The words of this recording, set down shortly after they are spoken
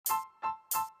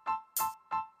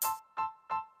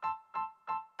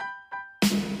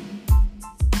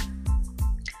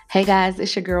Hey guys,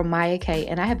 it's your girl Maya K,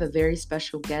 and I have a very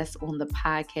special guest on the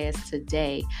podcast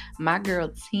today. My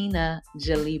girl Tina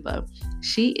Jalieba.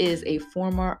 She is a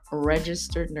former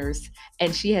registered nurse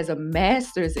and she has a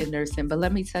master's in nursing. But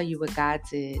let me tell you what God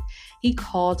did. He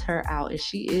called her out, and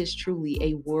she is truly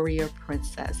a warrior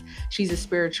princess. She's a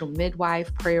spiritual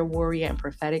midwife, prayer warrior, and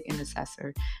prophetic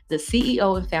intercessor. The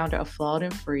CEO and founder of Flawed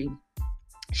and Free.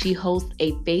 She hosts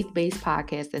a faith-based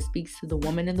podcast that speaks to the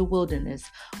woman in the wilderness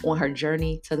on her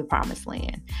journey to the promised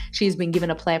land. She has been given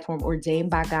a platform ordained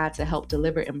by God to help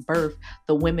deliver and birth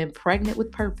the women pregnant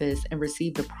with purpose and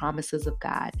receive the promises of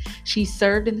God. She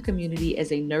served in the community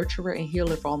as a nurturer and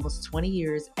healer for almost 20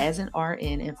 years as an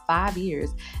RN and 5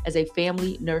 years as a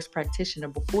family nurse practitioner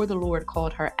before the Lord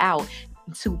called her out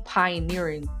to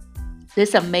pioneering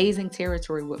this amazing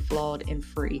territory with Flawed and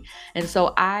Free. And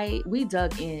so we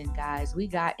dug in, guys. We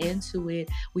got into it.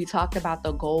 We talked about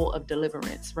the goal of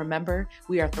deliverance. Remember,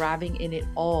 we are thriving in it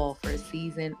all for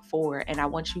season 4. And I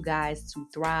want you guys to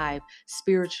thrive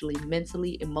spiritually,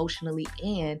 mentally, emotionally,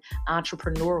 and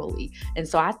entrepreneurially. And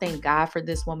so I thank God for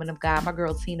this woman of God. My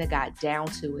girl Tina got down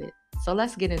to it. So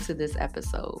let's get into this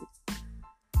episode.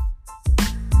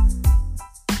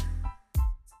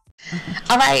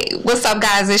 All right, what's up,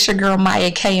 guys? It's your girl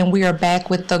Maya K, and we are back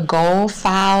with the Gold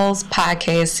Files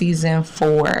podcast season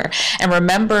 4. And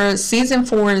remember, season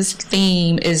 4's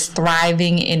theme is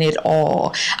thriving in it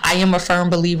all. I am a firm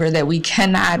believer that we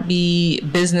cannot be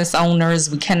business owners,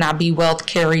 we cannot be wealth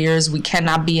carriers, we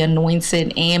cannot be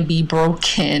anointed and be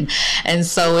broken. And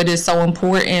so it is so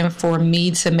important for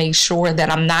me to make sure that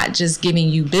I'm not just giving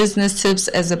you business tips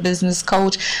as a business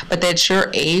coach, but that you're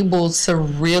able to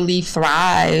really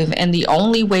thrive. And the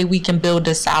only way we can build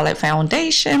a solid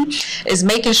foundation is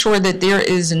making sure that there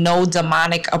is no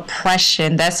demonic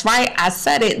oppression. That's right, I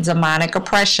said it, demonic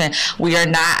oppression. We are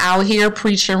not out here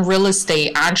preaching real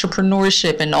estate,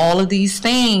 entrepreneurship, and all of these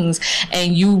things.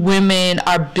 And you women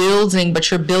are building, but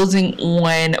you're building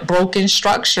on broken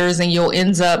structures, and you'll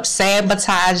end up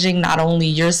sabotaging not only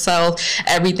yourself,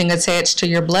 everything attached to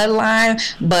your bloodline,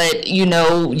 but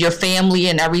your family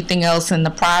and everything else in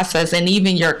the process, and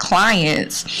even your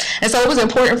clients. And so it was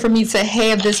important for me to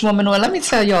have this woman on. Let me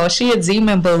tell y'all, she a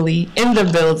demon bully in the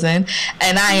building.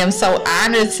 And I am so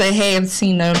honored to have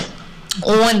Tina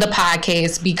on the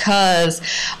podcast because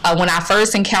when I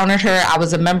first encountered her, I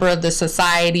was a member of the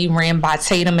society ran by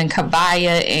Tatum and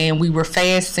Kavaya, and we were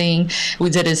fasting. We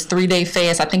did this 3-day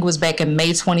fast. I think it was back in May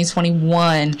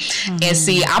 2021. Mm-hmm. And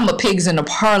see, I'm a pigs in the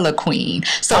parlor queen.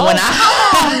 So when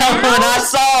I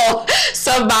saw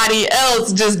somebody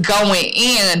else just going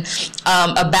in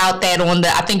about that on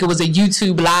I think it was a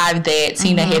YouTube live that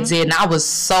Tina had did, and I was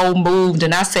so moved,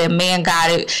 and I said, man,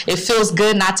 God, it feels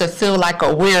good not to feel like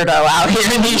a weirdo out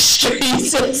here in these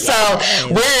streets. So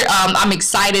I'm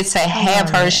excited to have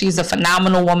her. She's a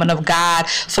phenomenal woman of God.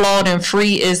 Flawed and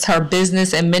Free is her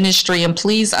business and ministry, and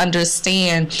please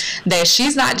understand that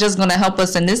she's not just going to help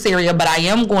us in this area, but I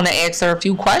am going to ask her a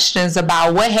few questions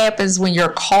about what happens when you're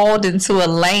called into a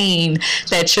lane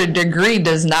that your degree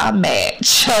does not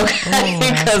match. Okay,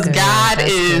 because God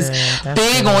is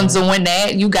big on doing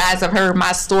that. You guys have heard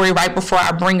my story right before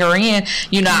I bring her in.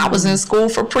 I was in school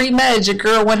for pre-med. Your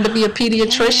girl wanted to be a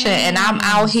pediatrician, and I'm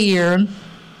out here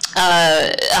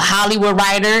a Hollywood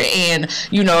writer and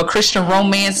a Christian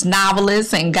romance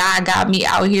novelist, and God got me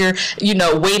out here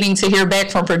waiting to hear back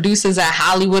from producers at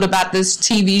Hollywood about this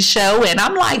TV show, and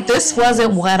I'm like, this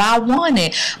wasn't what I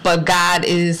wanted, but God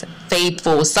is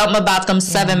faithful. Something about them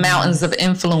 7 mountains of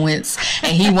influence,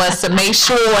 and he wants to make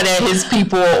sure that his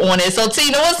people are on it. So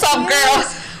Tina, what's up,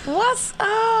 girl? What's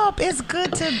up? It's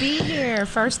good to be here.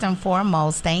 First and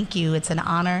foremost, thank you. It's an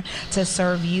honor to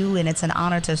serve you, and it's an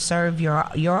honor to serve your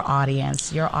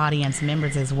audience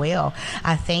members as well.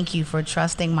 I thank you for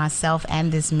trusting myself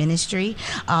and this ministry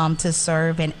to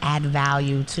serve and add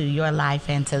value to your life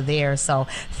and to theirs. So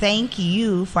thank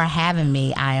you for having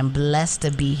me. I am blessed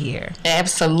to be here.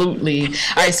 Absolutely. All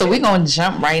right, so we're going to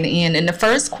jump right in. And the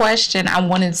first question I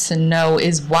wanted to know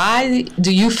is, why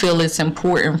do you feel it's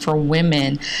important for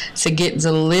women to get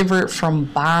delivered from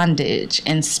bondage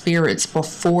and spirits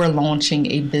before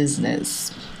launching a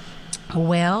business?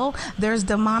 Well, there's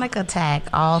demonic attack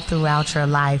all throughout your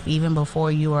life, even before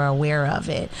you are aware of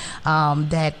it,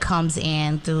 that comes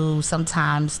in through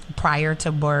sometimes prior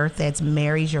to birth, that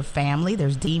marries your family.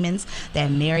 There's demons that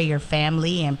marry your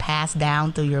family and pass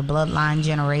down through your bloodline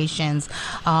generations.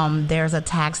 There's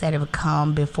attacks that have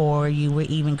come before you were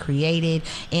even created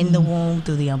in the womb,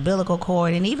 through the umbilical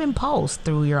cord, and even post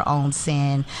through your own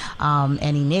sin and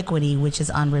iniquity, which is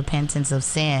unrepentance of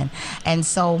sin. And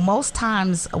so most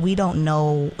times we don't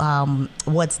don't know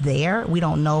what's there. We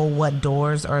don't know what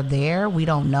doors are there. We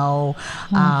don't know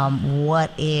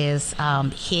what is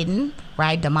hidden.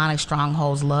 Right? Demonic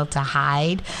strongholds love to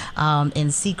hide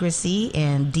in secrecy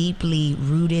and deeply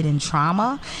rooted in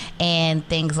trauma and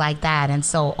things like that. And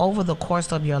so over the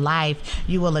course of your life,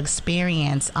 you will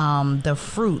experience the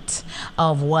fruit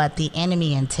of what the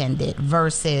enemy intended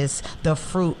versus the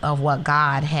fruit of what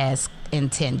God has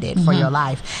intended for your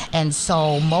life. And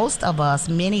so most of us,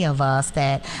 many of us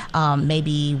that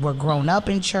maybe were grown up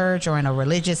in church or in a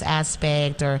religious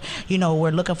aspect, or, you know,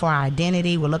 we're looking for our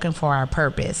identity, we're looking for our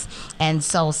purpose. And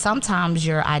so sometimes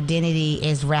your identity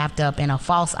is wrapped up in a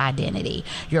false identity.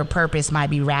 Your purpose might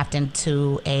be wrapped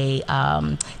into a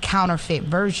counterfeit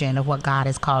version of what God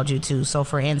has called you to. So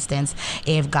for instance,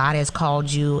 if God has called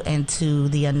you into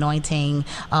the anointing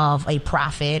of a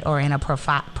prophet or in a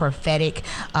prophetic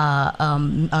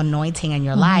anointing in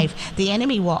your life, the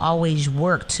enemy will always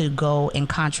work to go and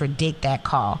contradict that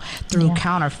call through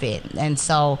counterfeit. And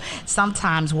so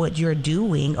sometimes what you're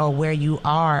doing or where you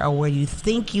are or where you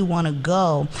think you want to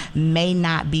go may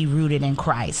not be rooted in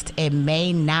Christ. It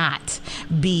may not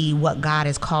be what God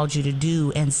has called you to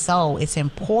do. And so it's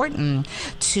important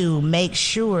to make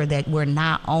sure that we're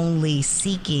not only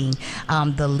seeking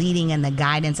the leading and the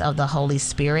guidance of the Holy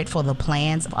Spirit for the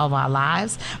plans of our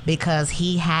lives, because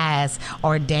he has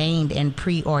ordained and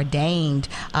preordained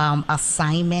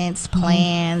assignments,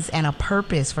 plans, and a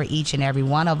purpose for each and every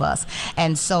one of us.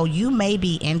 And so you may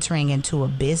be entering into a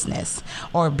business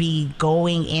or be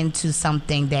going into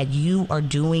something that you are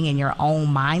doing in your own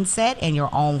mindset and your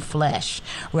own flesh,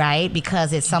 right?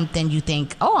 Because it's something you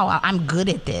think, oh, I'm good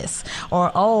at this,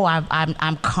 or oh,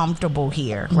 I'm comfortable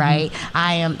here, right?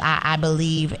 I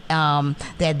believe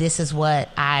that this is what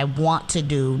I want to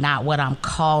do, not what I'm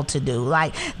called to do.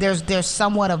 Like there's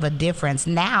somewhat of a difference.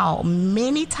 Now,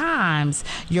 many times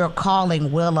your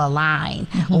calling will align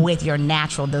with your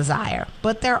natural desire,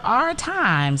 but there are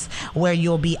times where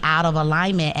you'll be out of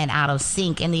alignment and out of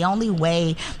sync. And the only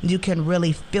way you can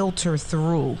really filter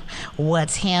through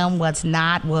what's him, what's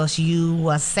not, what's you,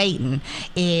 what's Satan,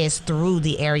 is through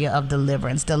the area of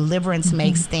deliverance. Deliverance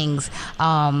makes things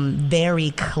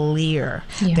very clear.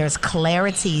 There's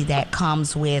clarity that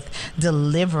comes with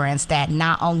deliverance that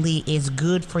not only is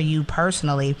good for you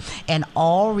personally and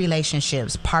all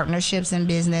relationships, partnerships in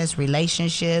business,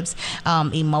 relationships,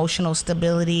 emotional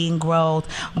stability and growth,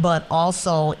 but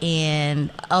also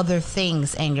in other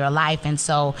things in your life. And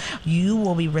so you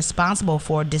will be responsible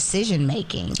for decision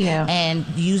making and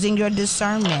using your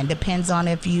discernment. Depends on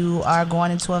if you are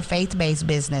going into a faith-based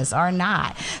business or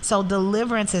not. So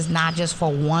deliverance is not just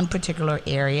for one particular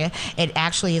area. It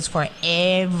actually is for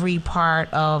every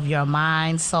part of your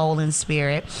mind, soul, and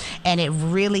spirit. And it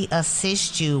really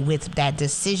assists you with that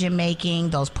decision making,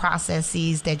 those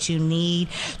processes that you need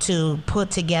to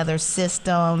put together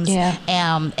systems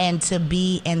and to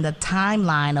be in the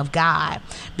timeline of God,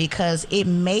 because it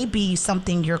may be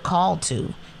something you're called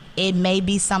to. It may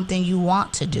be something you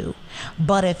want to do,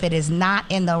 but if it is not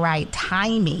in the right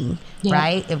timing,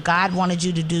 right? If God wanted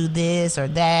you to do this or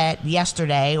that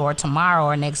yesterday or tomorrow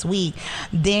or next week,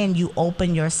 then you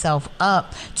open yourself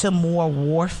up to more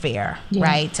warfare,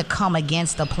 right? To come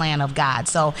against the plan of God.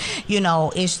 So, you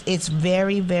know, it's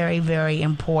very, very, very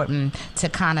important to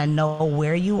kind of know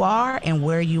where you are and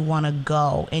where you want to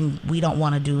go. And we don't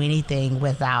want to do anything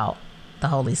without the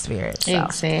Holy Spirit. So.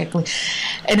 Exactly.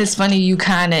 And it's funny, you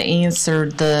kind of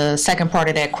answered the second part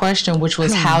of that question, which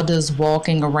was how does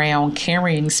walking around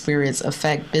carrying spirits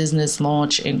affect business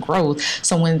launch and growth?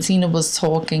 So when Tina was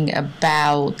talking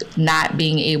about not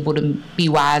being able to be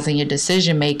wise in your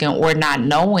decision making or not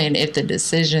knowing if the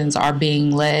decisions are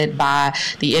being led by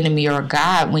the enemy or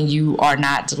God when you are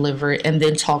not delivered, and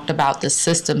then talked about the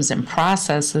systems and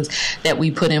processes that we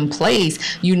put in place,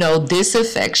 you know, this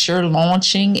affects your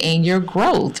launching and your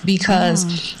growth,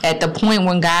 because at the point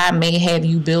when God may have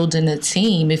you building a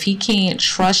team, if he can't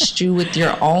trust you with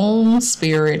your own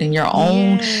spirit and your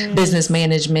own business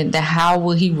management, then how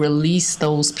will he release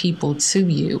those people to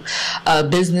you?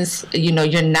 Business, you know,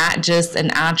 you're not just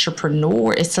an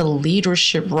entrepreneur, it's a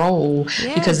leadership role,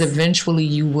 because eventually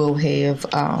you will have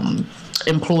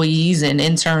employees and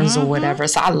interns or whatever.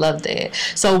 So I love that.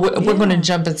 So we're going to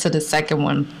jump into the second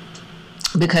one,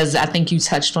 because I think you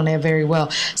touched on that very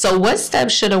well. So what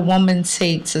steps should a woman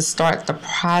take to start the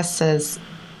process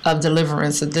of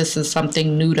deliverance if this is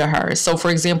something new to her? So for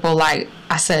example, like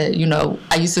I said, you know,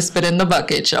 I used to spit in the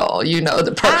bucket, y'all, you know,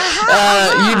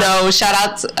 you know, shout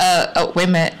out to, wait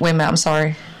a minute, I'm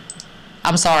sorry.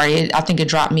 I think it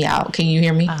dropped me out. Can you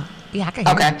hear me? Yeah, I can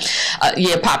hear Okay.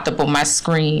 Yeah, it popped up on my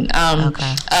screen.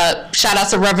 Okay. Shout out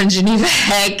to Reverend Geneva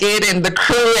Hackett and the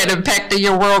crew at Impact of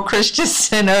Your World Christian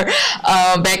Center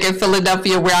back in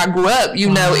Philadelphia, where I grew up. You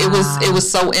know, it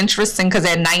was so interesting because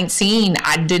at 19,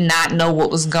 I did not know what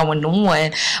was going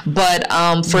on. But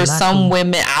for some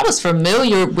women, I was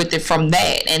familiar with it from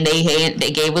that, and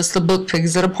they gave us the book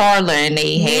Pigs of the Parlor, and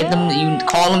they had them, you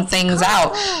call them things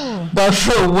out. But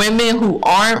for women who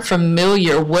aren't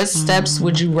familiar, what steps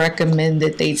would you recommend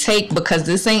that they take? Because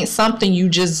this ain't something you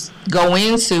just go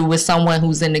into with someone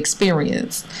who's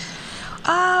inexperienced.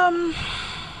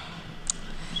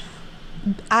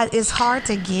 It's hard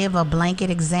to give a blanket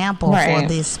example for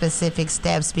these specific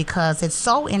steps because it's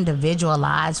so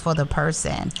individualized for the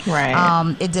person.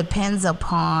 Right. It depends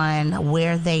upon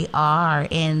where they are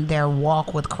in their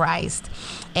walk with Christ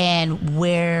and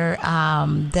where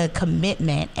the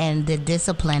commitment and the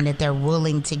discipline that they're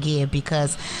willing to give,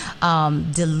 because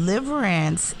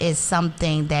deliverance is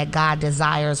something that God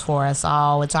desires for us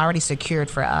all. It's already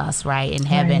secured for us, right, in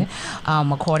heaven,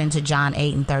 according to John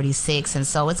 8:36. And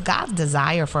so it's God's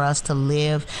desire for us to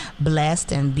live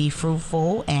blessed and be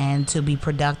fruitful and to be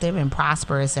productive and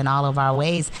prosperous in all of our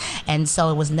ways. And so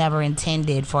it was never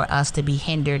intended for us to be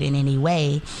hindered in any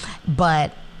way.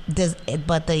 But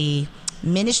the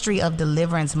ministry of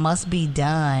deliverance must be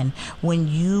done when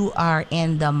you are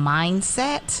in the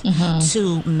mindset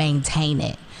to maintain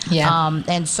it. Yeah.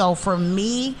 And so for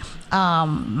me,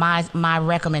 my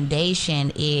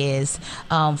recommendation is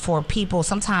for people,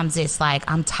 sometimes it's like,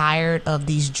 I'm tired of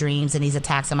these dreams and these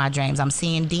attacks in my dreams. I'm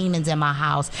seeing demons in my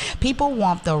house. People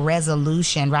want the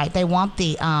resolution, right? They want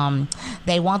the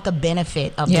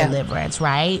benefit of deliverance,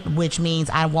 right? Which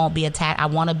means I won't be attacked. I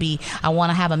want to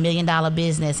have $1 million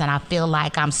business, and I feel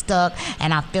like I'm stuck,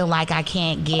 and I feel like I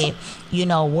can't get,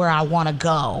 where I want to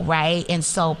go, right? And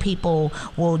so people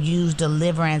will use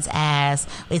deliverance as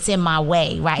it's in my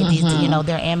way, right? These,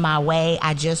 they're in my way.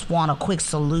 I just want a quick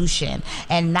solution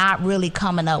and not really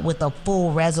coming up with a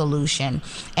full resolution.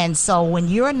 And so when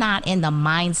you're not in the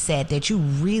mindset that you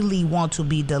really want to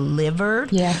be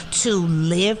delivered to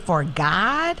live for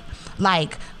God,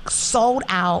 like sold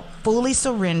out, fully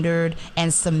surrendered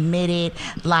and submitted,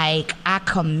 like I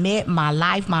commit my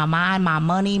life, my mind, my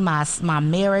money, my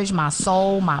marriage, my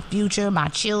soul, my future, my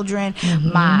children,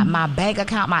 my bank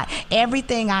account, my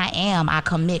everything I am, I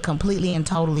commit completely and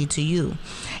totally to you.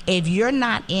 If you're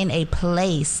not in a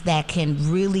place that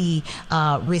can really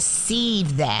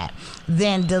receive that,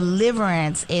 then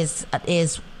deliverance is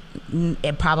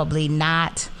probably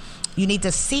not. You need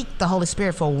to seek the Holy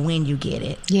Spirit for when you get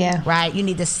it. Yeah. Right? You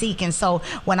need to seek. And so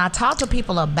when I talk to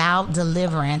people about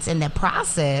deliverance in the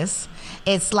process,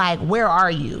 it's like, where are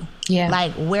you? Yeah.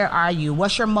 Like, where are you?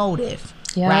 What's your motive?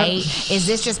 Yep. Right? Is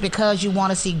this just because you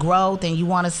want to see growth and you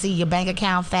want to see your bank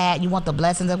account fat? You want the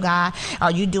blessings of God?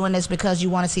 Are you doing this because you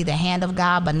want to see the hand of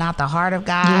God but not the heart of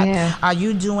God? Yeah. Are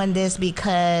you doing this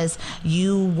because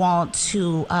you want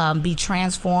to be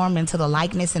transformed into the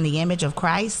likeness and the image of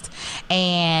Christ?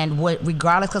 And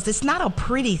regardless, because it's not a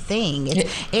pretty thing.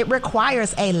 It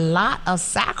requires a lot of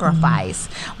sacrifice,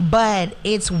 but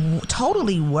it's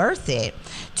totally worth it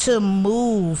to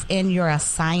move in your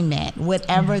assignment,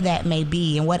 whatever that may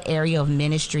be, in what area of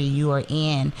ministry you are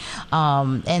in.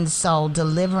 And so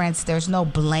deliverance, there's no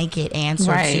blanket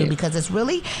answer to, because it's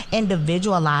really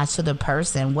individualized to the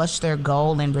person. What's their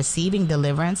goal in receiving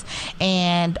deliverance,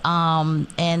 and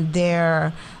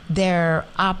where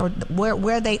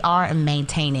they are in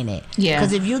maintaining it.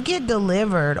 Because if you get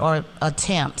delivered or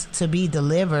attempt to be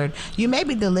delivered, you may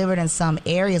be delivered in some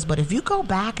areas, but if you go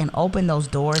back and open those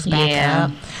doors back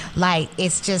up, like,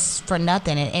 it's just for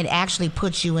nothing. It actually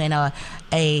puts you in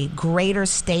a greater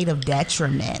state of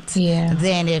detriment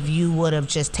than if you would have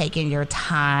just taken your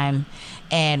time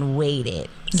and waited.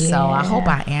 So I hope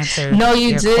I answered. No,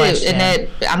 you did. Question. And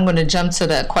that I'm going to jump to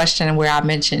the question where I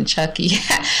mentioned Chucky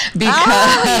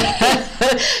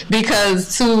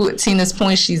because to Tina's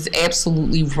point, she's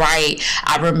absolutely right.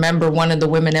 I remember one of the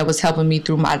women that was helping me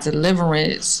through my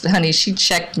deliverance, honey, she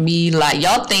checked me like,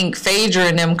 y'all think Phaedra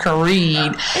and them can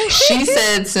read. She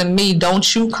said to me,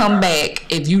 don't you come back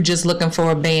if you just looking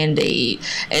for a Band-Aid.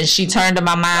 And she turned to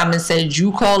my mom and said,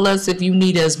 you call us if you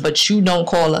need us, but you don't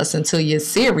call us until you're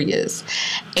serious.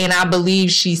 And I believe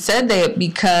she said that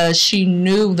because she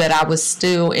knew that I was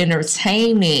still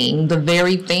entertaining the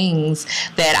very things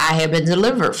that I had been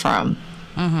delivered from.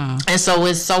 And so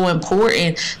it's so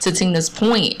important, to Tina's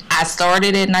point. I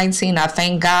started at 19. I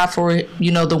thank God for,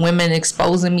 the women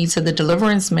exposing me to the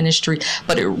deliverance ministry.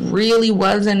 But it really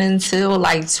wasn't until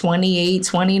like 28,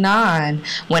 29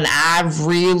 when I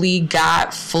really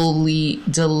got fully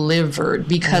delivered,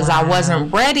 because I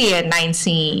wasn't ready at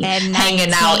 19,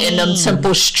 hanging out in them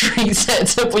Temple streets at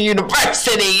Temple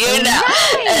University,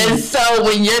 And so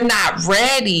when you're not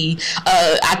ready,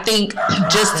 I think,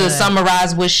 just to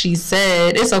summarize what she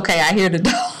said, it's okay, I hear the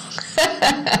dog.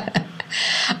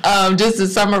 Just to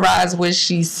summarize what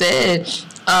she said,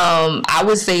 I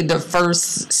would say the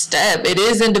first step, it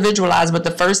is individualized, but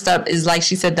the first step is, like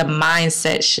she said, the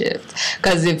mindset shift.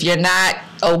 Because if you're not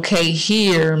okay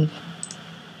here,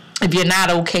 if you're not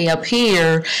okay up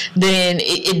here, then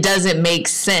it doesn't make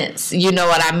sense. You know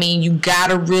what I mean? You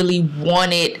gotta really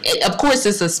want it. Of course,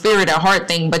 it's a spirit and heart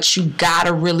thing, but you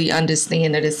gotta really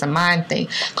understand that it's a mind thing.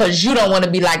 Because you don't want to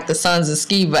be like the sons of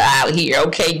Sceva out here,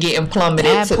 okay, getting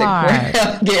plummeted to the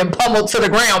ground, getting pummeled to the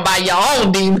ground by your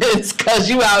own demons,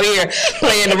 because you out here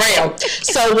playing around.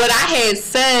 So what I had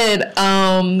said,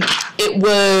 it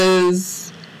was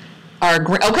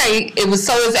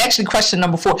it's actually question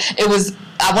number 4.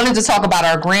 I wanted to talk about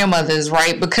our grandmothers,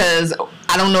 right? Because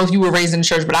I don't know if you were raised in the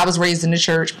church, but I was raised in the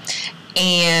church.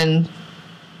 And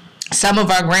some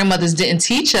of our grandmothers didn't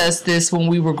teach us this when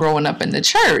we were growing up in the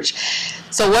church.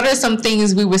 So what are some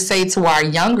things we would say to our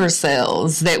younger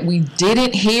selves that we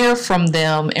didn't hear from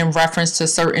them in reference to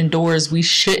certain doors we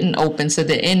shouldn't open to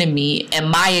the enemy? And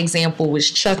my example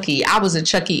was Chucky. I was a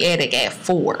Chucky addict at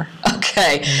 4.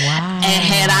 Okay. Wow. And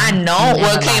had I known,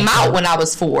 it came out when I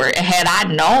was 4. And had I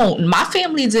known, my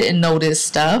family didn't know this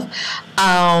stuff.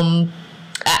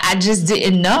 I just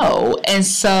didn't know. And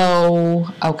so,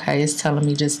 okay, it's telling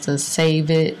me just to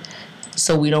save it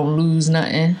so we don't lose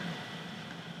nothing.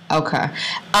 Okay.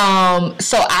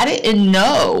 So I didn't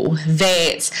know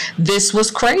that this was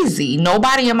crazy.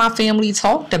 Nobody in my family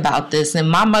talked about this.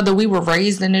 And my mother, we were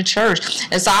raised in the church.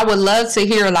 And so I would love to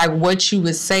hear like what you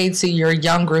would say to your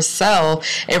younger self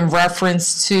in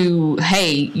reference to,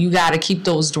 hey, you got to keep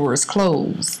those doors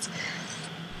closed.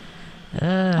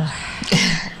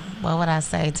 What would I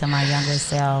say to my younger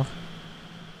self?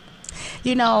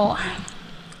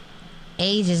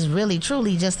 Age is really,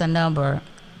 truly just a number.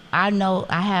 I know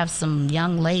I have some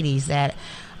young ladies that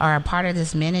are a part of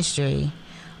this ministry,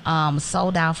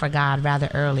 sold out for God rather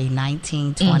early,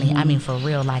 19, 20. I mean, for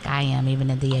real, like I am,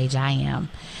 even at the age I am.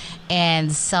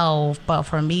 And so, but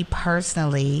for me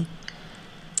personally,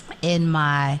 in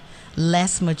my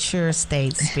less mature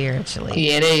state spiritually.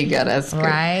 Yeah, there you go. That's good.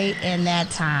 Right? In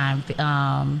that time,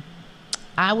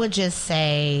 I would just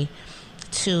say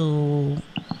to,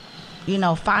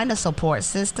 find a support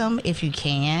system if you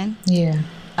can. Yeah.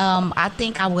 I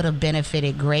think I would have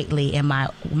benefited greatly in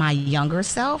my younger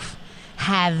self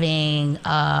having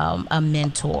a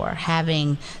mentor,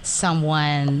 having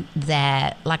someone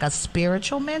that, like a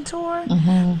spiritual mentor.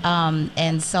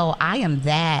 And so I am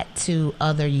that to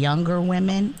other younger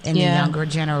women in the younger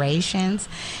generations.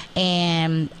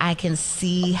 And I can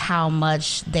see how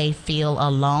much they feel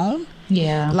alone.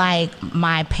 Yeah. Like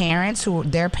my parents,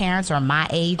 their parents are my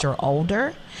age or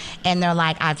older. And they're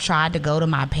like, I've tried to go to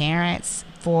my parents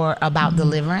about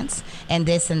deliverance and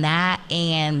this and that,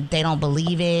 and they don't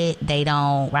believe it. They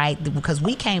don't, right? Because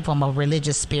we came from a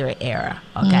religious spirit era,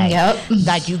 okay? Yep.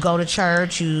 Like you go to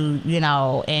church, and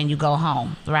you go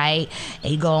home, right?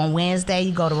 And you go on Wednesday,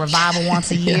 you go to revival once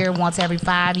a year, once every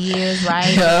 5 years,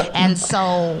 right? Yep. And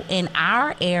so in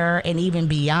our era and even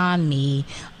beyond me,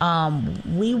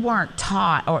 we weren't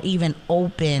taught or even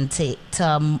open to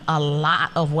a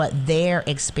lot of what they're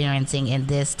experiencing in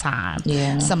this time.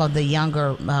 Yeah. Some of the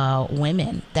younger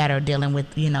women that are dealing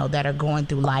with, that are going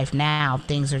through life now,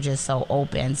 things are just so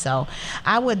open. So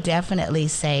I would definitely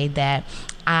say that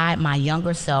my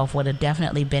younger self would have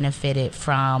definitely benefited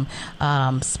from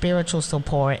spiritual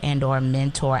support and or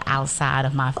mentor outside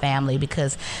of my family,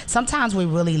 because sometimes we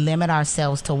really limit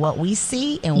ourselves to what we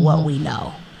see and what we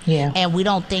know. Yeah. And we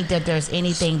don't think that there's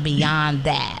anything beyond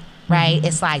that. Right?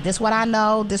 It's like, this is what I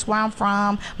know, this is where I'm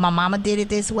from. My mama did it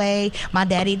this way. My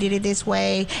daddy did it this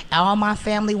way. All my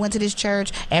family went to this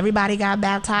church. Everybody got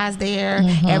baptized there.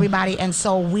 Everybody. And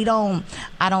so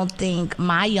I don't think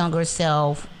my younger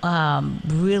self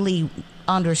really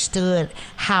understood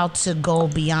how to go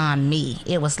beyond me.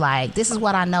 It was like, this is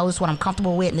what I know, this is what I'm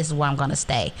comfortable with, and this is where I'm going to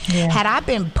stay. Yeah. Had I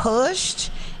been pushed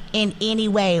in any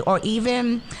way or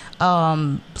even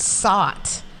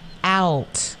sought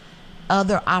out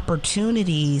other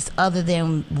opportunities other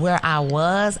than where I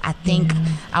was, I think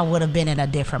I would have been in a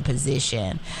different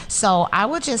position. So I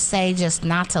would just say just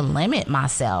not to limit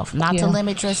myself, not to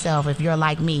limit yourself if you're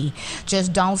like me.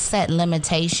 Just don't set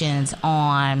limitations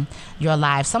on your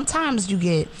life. Sometimes you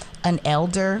get an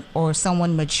elder or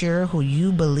someone mature who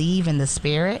you believe in the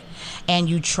spirit and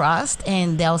you trust,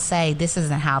 and they'll say, this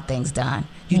isn't how things done.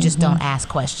 You just don't ask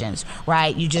questions,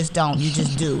 right? You just don't. You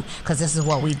just do, because this is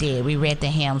what we did. We read the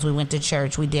hymns, we went to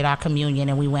church, we did our communion,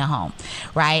 and we went home,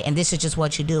 right? And this is just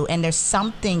what you do. And there's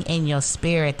something in your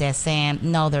spirit that's saying,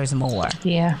 no, there's more.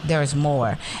 Yeah. There's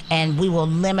more. And we will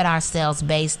limit ourselves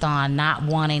based on not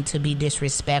wanting to be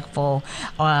disrespectful,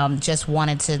 just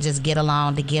wanting to just get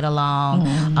along to get along,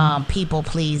 people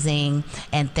pleasing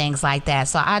and things like that.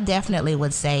 So I definitely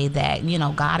would say that, you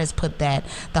know, God has put that,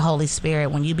 the Holy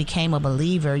Spirit, when you became a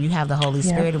believer, you have the Holy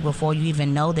Spirit before you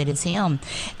even know that it's Him,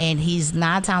 and He's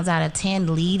 9 times out of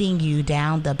 10 leading you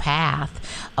down the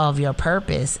path of your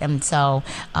purpose. And so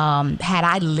had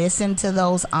I listened to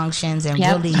those unctions and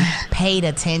really paid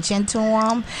attention to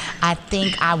them, I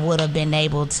think I would have been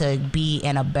able to be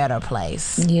in a better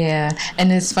place. Yeah.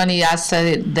 And it's funny, I said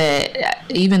it, that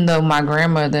even though my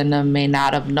grandmother and them may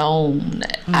not have known,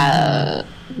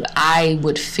 I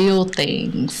would feel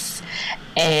things.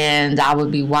 And I would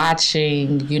be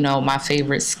watching, you know, my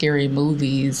favorite scary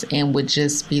movies and would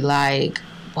just be like,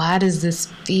 why does this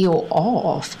feel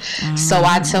off? So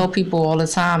I tell people all the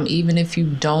time, even if you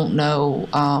don't know,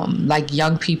 like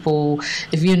young people,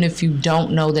 even if you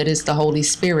don't know that it's the Holy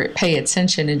Spirit, pay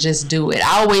attention and just do it.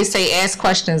 I always say, ask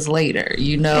questions later,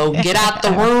 you know, get out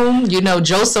the room, you know,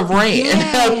 Joseph ran,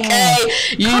 okay?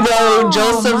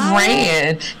 Joseph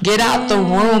ran. Get out the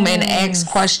room and ask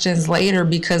questions later,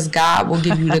 because God will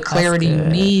give you the clarity you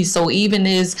need. So even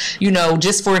as, you know,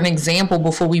 just for an example,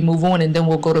 before we move on and then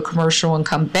we'll go to commercial and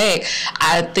come back,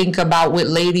 I think about with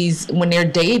ladies when they're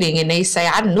dating and they say,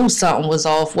 I knew something was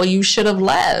off. Well, you should have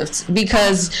left,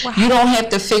 because you don't have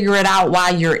to figure it out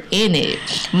while you're in it.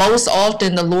 Most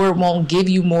often the Lord won't give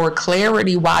you more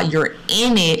clarity while you're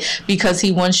in it, because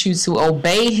He wants you to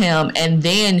obey Him, and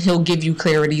then He'll give you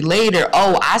clarity later.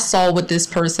 Oh, I saw what this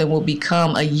person will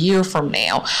become a year from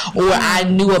now, or I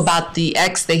knew about the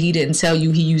ex that he didn't tell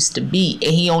you he used to be,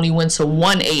 and he only went to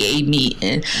one AA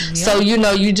meeting. So, you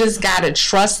know, you just got to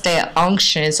trust that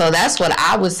unction. So that's what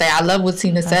I would say. I love what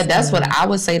Tina said. That's what I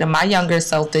would say to my younger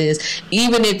self is,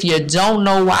 even if you don't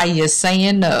know why you're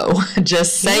saying no,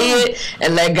 just say it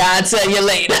and let God tell you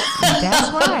later.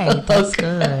 That's right. That's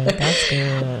good. That's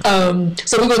good.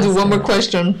 So we're going to do one more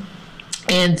question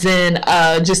and then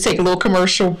just take a little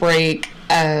commercial break.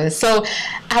 So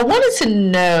I wanted to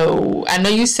know, I know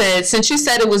you said, since you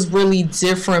said it was really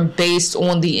different based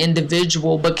on the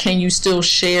individual, but can you still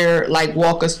share, like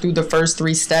walk us through the first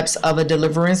 3 steps of a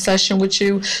deliverance session with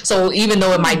you? So even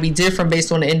though it might be different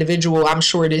based on the individual, I'm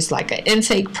sure it is like an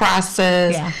intake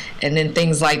process and then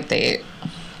things like that.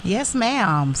 Yes,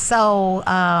 ma'am. So,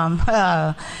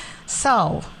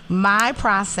 my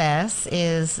process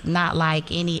is not like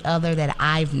any other that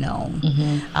I've known.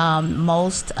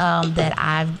 Most that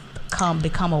I've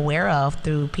become aware of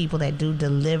through people that do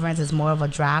deliverance is more of a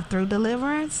drive-through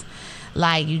deliverance.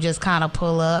 Like, you just kind of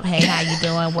pull up, hey, how you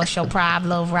doing? What's your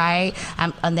problem, right?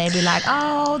 And they be like,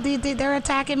 oh, they're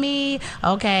attacking me.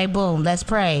 Okay, boom, let's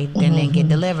pray. Then get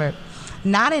delivered.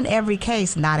 Not in every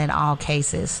case, not in all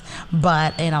cases,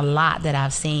 but in a lot that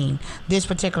I've seen. This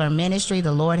particular ministry,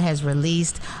 the Lord has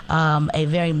released a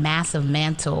very massive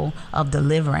mantle of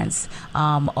deliverance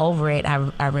over it.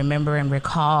 I remember and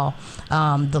recall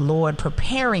the Lord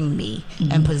preparing me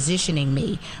and positioning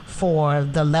me for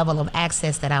the level of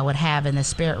access that I would have in the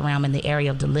spirit realm in the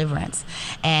area of deliverance.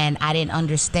 And I didn't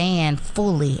understand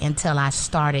fully until I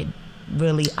started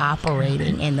really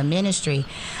operating in the ministry.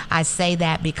 I say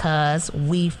that because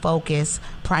we focus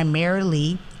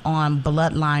primarily on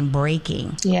bloodline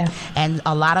breaking. And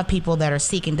a lot of people that are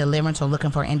seeking deliverance are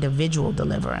looking for individual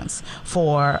deliverance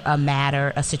for a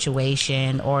matter, a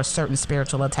situation, or certain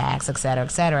spiritual attacks, et cetera, et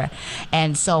cetera.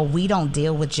 And so we don't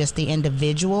deal with just the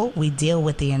individual, we deal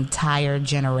with the entire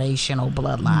generational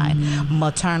bloodline,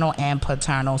 maternal and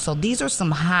paternal. So these are some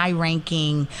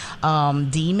high-ranking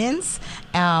demons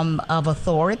of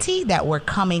authority that we're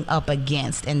coming up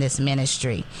against in this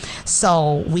ministry.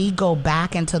 So we go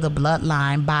back into the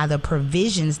bloodline by the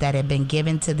provisions that have been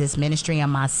given to this ministry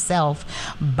and myself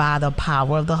by the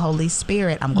power of the Holy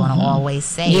Spirit. I'm going to always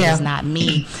say it is not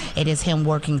me. It is him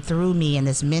working through me in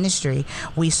this ministry.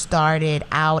 We started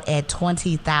out at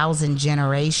 20,000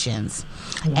 generations.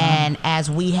 Wow. And as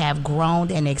we have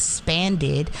grown and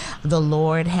expanded, the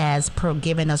Lord has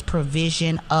given us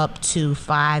provision up to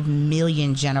 5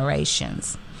 million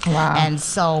generations. Wow. And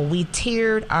so we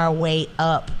tiered our way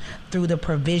up through the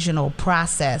provisional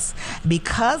process.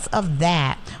 Because of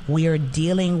that, we are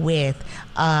dealing with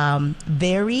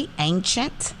very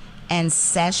ancient,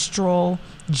 ancestral,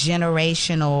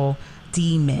 generational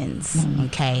demons.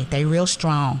 Okay, they real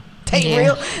strong.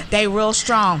 They real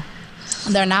strong.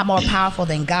 They're not more powerful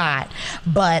than God,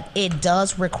 but it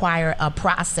does require a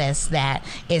process that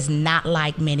is not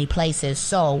like many places.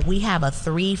 So we have a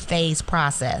 3-phase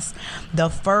process. The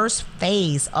first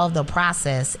phase of the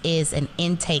process is an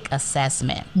intake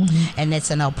assessment, and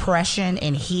it's an oppression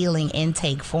and healing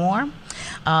intake form.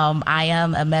 I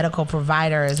am a medical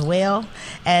provider as well.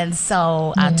 And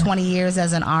so 20 years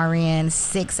as an RN,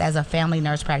 6 as a family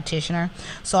nurse practitioner.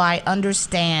 So I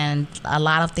understand a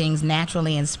lot of things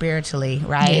naturally and spiritually,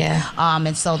 right? Yeah.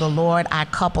 And so the Lord, I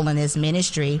couple in this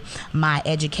ministry my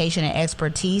education and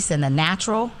expertise in the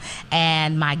natural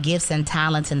and my gifts and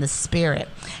talents in the spirit.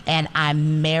 And I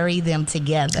marry them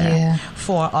together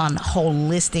for a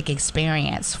holistic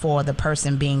experience for the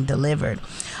person being delivered.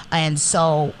 And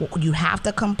so you have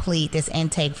to complete this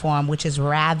intake form, which is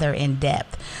rather in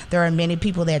depth. There are many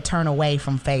people that turn away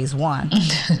from phase 1,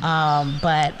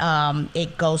 but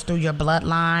it goes through your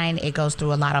bloodline. It goes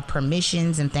through a lot of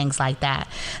permissions and things like that.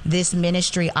 This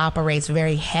ministry operates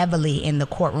very heavily in the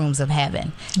courtrooms of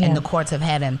heaven, in the courts of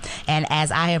heaven. And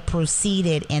as I have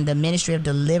proceeded in the ministry of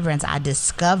deliverance, I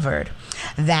discovered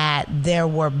that there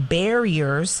were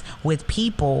barriers with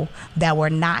people that were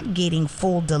not getting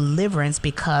full deliverance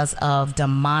because of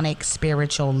demonic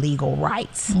spiritual legal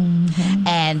rights.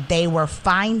 And they were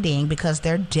finding, because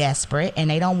they're desperate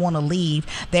and they don't want to leave,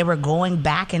 they were going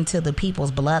back into the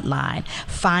people's bloodline,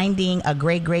 finding a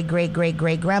great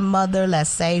grandmother, let's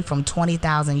say from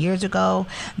 20,000 years ago,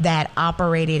 that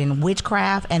operated in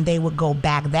witchcraft, and they would go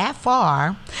back that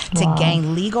far to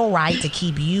gain legal right to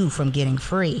keep you from getting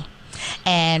free.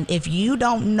 And if you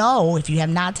don't know, if you have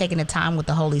not taken the time with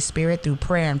the Holy Spirit through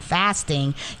prayer and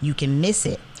fasting, you can miss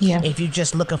it. If you're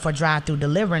just looking for drive-through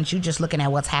deliverance, you're just looking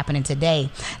at what's happening today,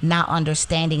 not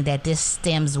understanding that this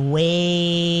stems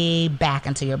way back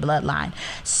into your bloodline.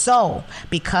 So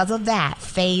because of that,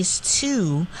 phase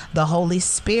 2, the Holy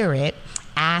Spirit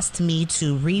asked me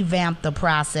to revamp the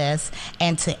process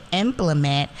and to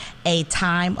implement a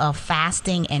time of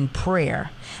fasting and prayer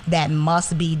that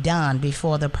must be done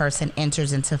before the person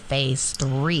enters into phase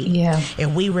 3.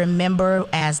 If we remember,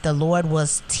 as the Lord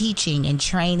was teaching and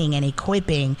training and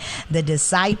equipping the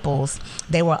disciples,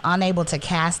 they were unable to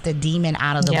cast the demon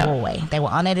out of the boy. They were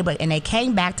unable, and they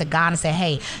came back to God and said,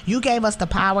 hey, you gave us the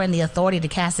power and the authority to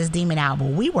cast this demon out, but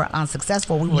we were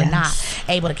unsuccessful. We were not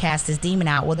able to cast this demon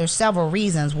out. Well, there's several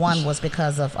reasons. One was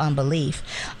because of unbelief,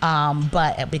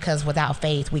 but because without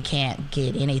faith, we can't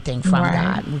get anything from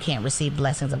God. We can't receive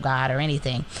blessings of God or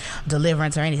anything,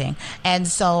 deliverance or anything. And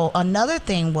so another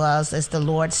thing was, as the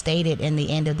Lord stated in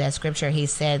the end of that scripture, he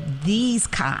said, these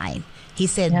kind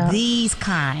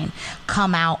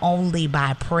come out only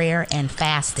by prayer and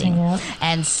fasting.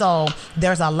 And so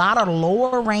there's a lot of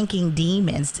lower ranking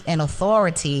demons and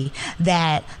authority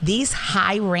that these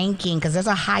high ranking, because there's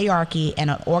a hierarchy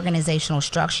and an organizational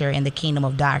structure in the kingdom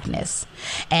of darkness,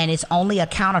 and it's only a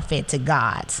counterfeit to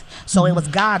God's. So it was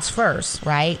God's first,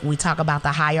 right? We talk about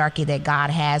the hierarchy that God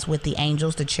has with the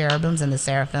angels, the cherubims and the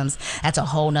seraphims. That's a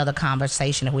whole nother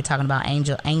conversation if we're talking about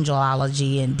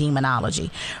angelology and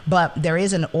demonology. But there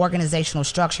is an organizational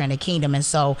structure in the kingdom, and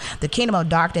so the kingdom of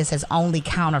darkness has only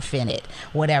counterfeited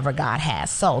whatever God has.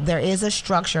 So there is a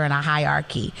structure and a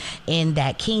hierarchy in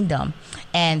that kingdom,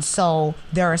 and so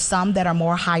there are some that are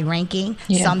more high ranking,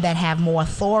 some that have more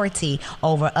authority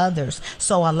over others.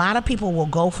 So a lot of people will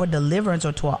go for deliverance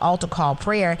or to an altar call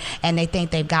prayer, and they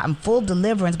think they've gotten full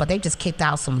deliverance, but they just kicked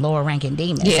out some lower ranking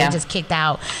demons. They just kicked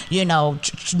out,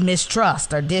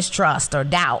 mistrust or distrust or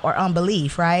doubt or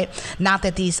unbelief, right? Not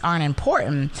that these aren't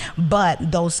important,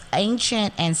 but those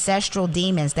ancient ancestral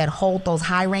demons that hold those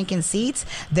high ranking seats,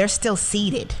 they're still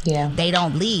seated. They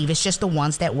don't leave. It's just the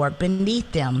ones that work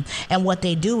beneath them. And what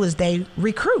they do is they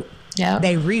recruit.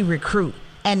 They re-recruit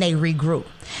and they regroup.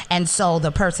 And so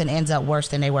the person ends up worse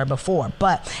than they were before.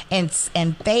 But in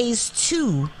phase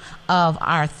 2 of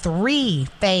our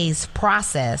 3-phase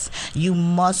process, you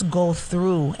must go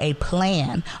through a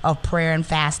plan of prayer and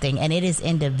fasting, and it is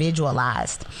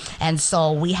individualized. And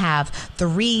so we have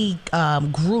 3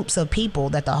 groups of people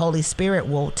that the Holy Spirit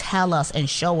will tell us and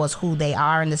show us who they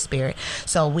are in the Spirit.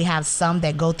 So we have some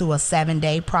that go through a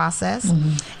 7-day process,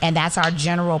 and that's our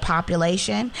general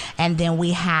population. And then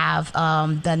we have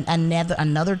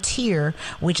another tier,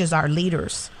 which is our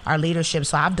leaders, our leadership.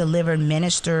 So I've delivered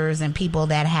ministers and people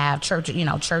that have churches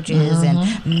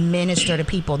and minister to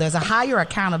people. There's a higher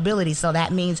accountability, so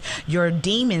that means your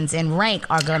demons in rank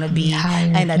are going to be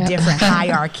in a different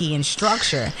hierarchy and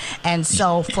structure. And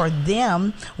so for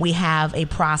them, we have a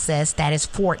process that is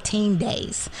 14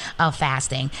 days of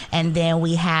fasting. And then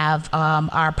we have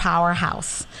our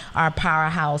powerhouse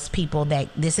people that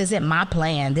this isn't my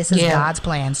plan, this is God's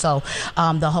plan. So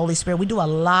the Holy Spirit, we do a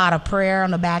lot of prayer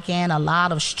on the back end, a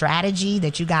lot of strategy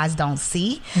that you guys don't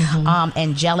see,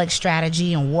 angelic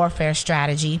strategy and warfare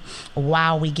strategy,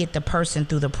 while we get the person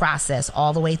through the process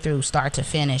all the way through, start to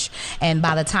finish. And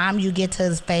by the time you get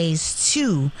to phase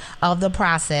 2 of the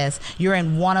process, you're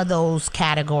in one of those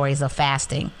categories of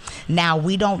fasting. Now,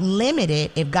 we don't limit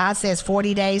it. If God says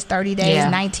 40 days, 30 days,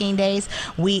 19 days,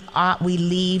 we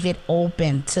leave it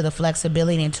open to the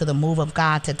flexibility and to the move of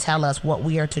God to tell us what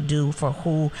we are to do for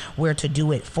who we're to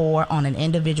do it for on an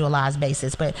individualized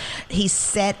basis. But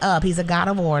he's a God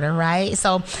of order, right?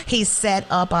 So he's set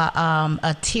up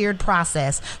a tiered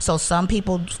process. So some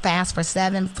people fast for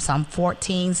 7, some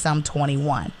 14, some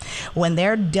 21. When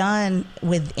they're done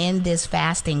within this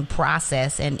fasting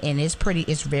process, and it's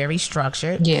very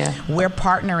structured. We're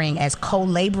partnering as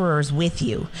co-laborers with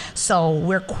you. So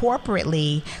we're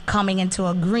corporately coming into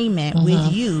agreement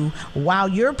with you while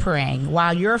you're praying,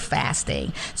 while you're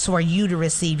fasting, so for you to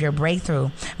receive your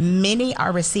breakthrough. Many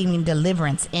are receiving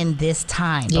deliverance in this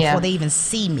time before they even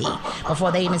see me.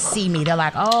 They're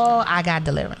like, oh, I got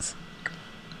deliverance.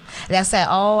 They say,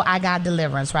 oh, I got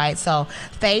deliverance, right? So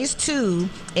phase 2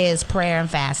 is prayer and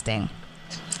fasting.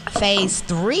 Phase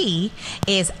 3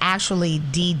 is actually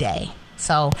D-Day.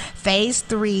 So phase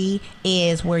 3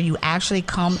 is where you actually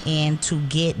come in to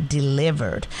get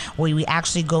delivered, where we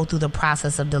actually go through the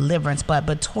process of deliverance. But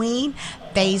between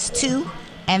phase 2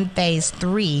 and phase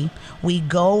 3, we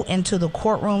go into the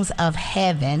courtrooms of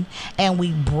heaven and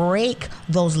we break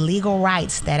those legal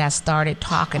rights that I started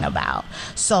talking about.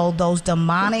 So those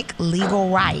demonic legal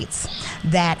rights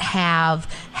that have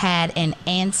had an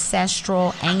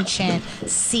ancestral, ancient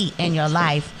seat in your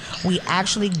life, we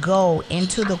actually go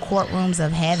into the courtrooms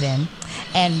of heaven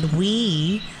and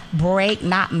we break,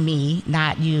 not me,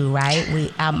 not you, right?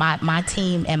 We, my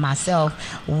team and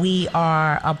myself, we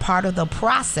are a part of the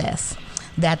process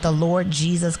that the Lord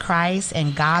Jesus Christ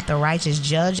and God, the righteous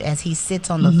judge, as he sits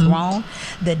on the throne,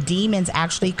 the demons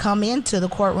actually come into the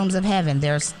courtrooms of heaven.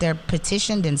 They're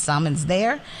petitioned and summoned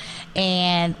there.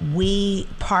 And we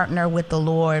partner with the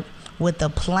Lord with the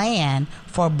plan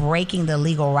for breaking the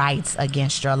legal rights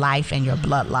against your life and your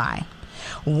bloodline.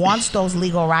 Once those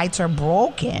legal rights are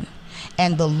broken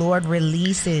and the Lord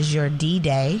releases your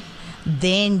D-Day,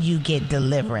 then you get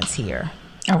deliverance here.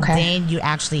 Okay. Then you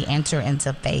actually enter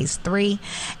into phase 3,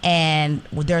 and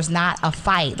there's not a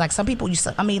fight. Like some people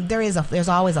there's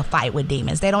always a fight with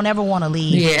demons. They don't ever want to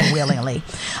leave willingly.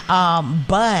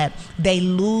 But they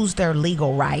lose their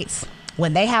legal rights.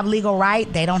 When they have legal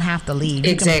right, they don't have to leave.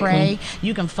 You can pray,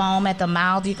 you can foam at the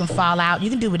mouth, you can fall out, you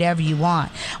can do whatever you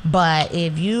want. But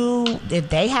if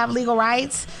they have legal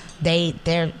rights, they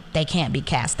can't be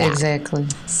cast out. Exactly.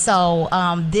 So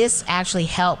this actually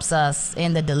helps us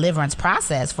in the deliverance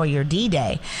process for your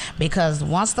D-Day, because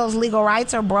once those legal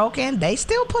rights are broken, they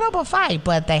still put up a fight,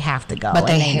 but they have to go, and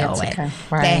they know it.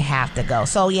 Right. They have to go.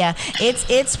 So yeah,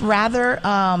 it's rather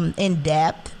in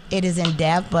depth. It is in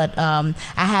depth, but I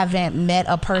haven't met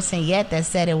a person yet that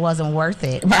said it wasn't worth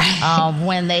it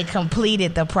when they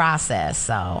completed the process.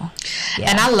 So,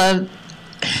 yeah. And I love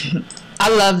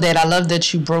that. I love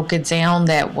that you broke it down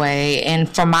that way.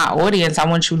 And for my audience, I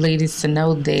want you ladies to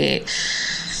know that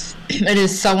it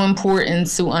is so important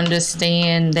to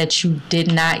understand that you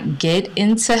did not get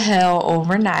into hell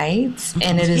overnight,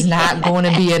 and it is not going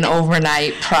to be an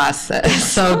overnight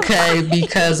process, okay?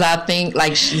 Because I think,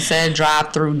 like she said,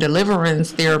 drive-through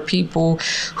deliverance, there are people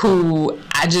who,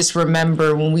 I just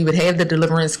remember when we would have the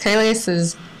deliverance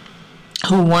classes,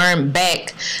 who weren't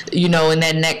back, in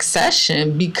that next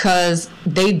session because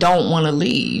they don't want to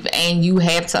leave. And you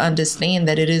have to understand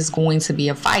that it is going to be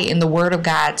a fight. And the Word of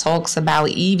God talks about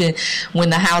even when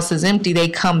the house is empty, they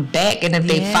come back. And if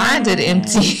they find it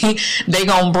empty, they're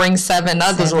going to bring 7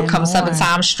 others or come 7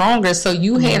 times stronger. So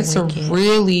you have to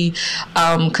really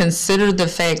consider the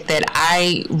fact that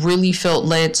I really felt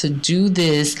led to do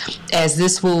this, as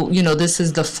this will, this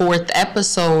is the 4th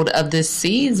episode of this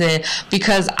season,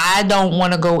 because I don't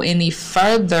want to go any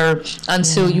further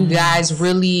until you guys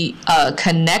really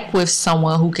connect with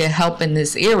someone who can help in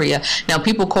this area. Now,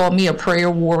 people call me a prayer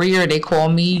warrior. They call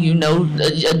me,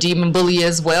 a demon bully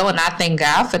as well, and I thank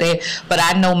God for that. But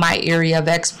I know my area of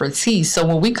expertise. So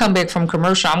when we come back from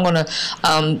commercial, I'm going to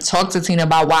talk to Tina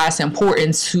about why it's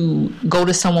important to go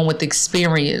to someone with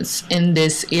experience in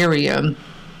this area.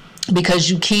 Because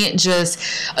you can't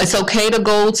it's okay to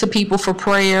go to people for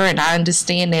prayer, and I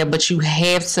understand that, but you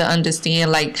have to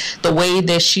understand, like the way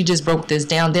that she just broke this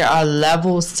down, there are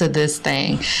levels to this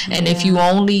thing. And if you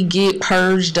only get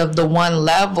purged of the one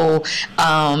level,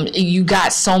 you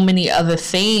got so many other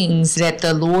things that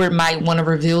the Lord might want to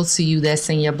reveal to you that's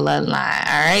in your bloodline.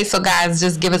 All right, so guys,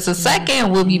 just give us a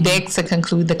second. We'll be back to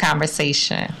conclude the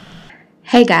conversation.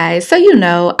 Hey guys, so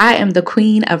I am the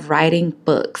queen of writing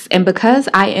books, and because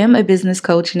I am a business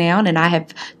coach now, and I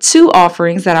have 2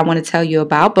 offerings that I want to tell you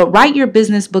about, but write your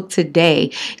business book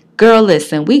today. Girl,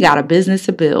 listen, we got a business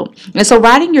to build. And so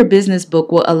writing your business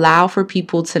book will allow for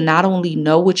people to not only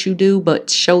know what you do, but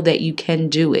show that you can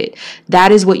do it.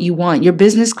 That is what you want. Your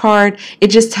business card, it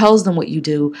just tells them what you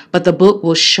do, but the book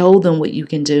will show them what you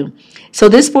can do. So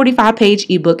this 45-page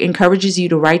ebook encourages you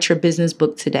to write your business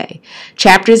book today.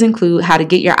 Chapters include how to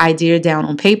get your idea down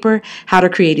on paper, how to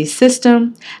create a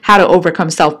system, how to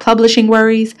overcome self-publishing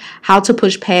worries, how to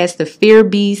push past the fear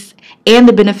beast, and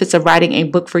the benefits of writing a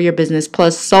book for your business,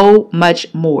 plus so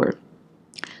much more.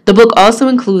 The book also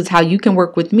includes how you can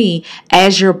work with me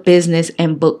as your business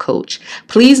and book coach.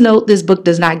 Please note this book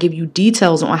does not give you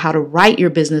details on how to write your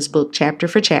business book chapter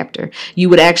for chapter. You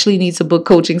would actually need to book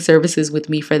coaching services with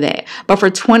me for that. But for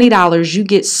 $20, you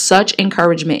get such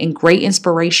encouragement and great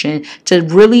inspiration to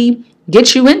really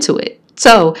get you into it.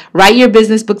 So, Write Your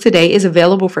Business Book Today is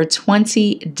available for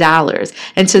 $20.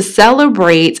 And to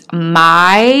celebrate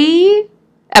my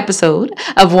episode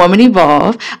of Woman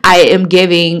Evolve, I am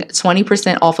giving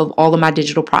 20% off of all of my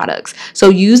digital products. So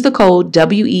use the code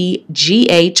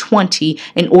WEGA20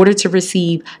 in order to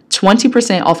receive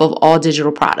 20% off of all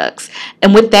digital products.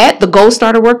 And with that, the Gold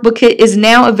Starter Workbook Kit is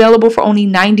now available for only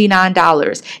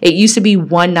 $99. It used to be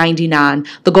 $199.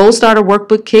 The Gold Starter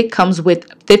Workbook Kit comes with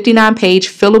 59-page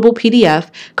fillable PDF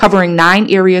covering 9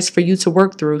 areas for you to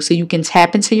work through so you can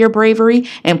tap into your bravery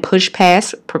and push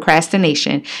past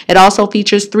procrastination. It also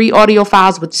features 3 audio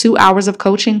files with 2 hours of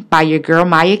coaching by your girl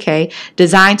Maya K,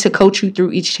 designed to coach you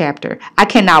through each chapter. I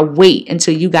cannot wait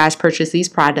until you guys purchase these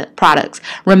products.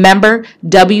 Remember,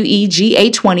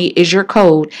 WEGA20 is your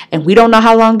code, and we don't know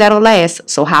how long that'll last,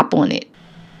 so hop on it.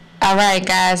 All right,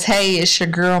 guys. Hey, it's your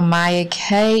girl Maya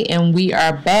K, and we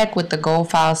are back with the Gold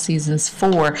File Seasons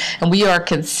 4, and we are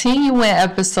continuing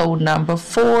episode number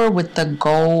 4 with the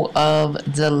goal of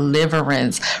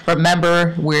deliverance.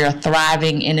 Remember, we're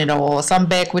thriving in it all. So I'm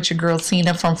back with your girl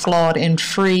Tina from Flawed and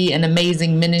Free, an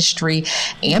amazing ministry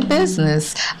and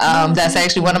business. That's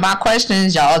actually one of my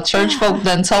questions. Y'all, church folk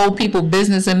done told people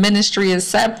business and ministry is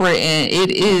separate, and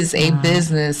it is a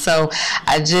business. So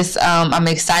I'm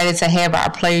excited to have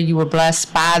our player. You were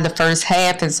blessed by the first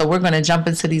half, and so we're going to jump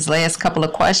into these last couple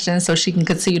of questions so she can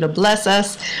continue to bless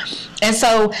us. And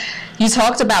so you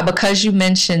talked about, because you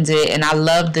mentioned it, and I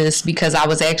love this because I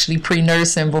was actually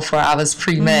pre-nursing before I was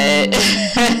pre-med.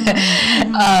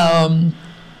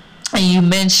 And you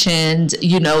mentioned,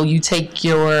 you take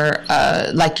your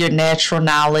your natural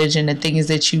knowledge and the things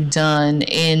that you've done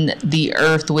in the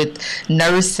earth with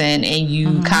nursing, and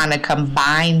you kind of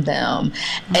combine them.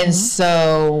 And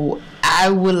so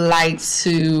I would like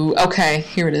to,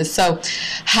 here it is. So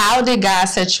how did God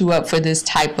set you up for this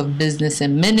type of business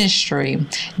and ministry?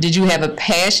 Did you have a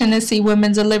passion to see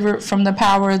women delivered from the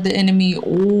power of the enemy,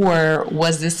 or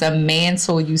was this a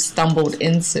mantle you stumbled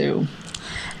into?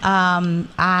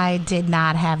 I did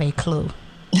not have a clue.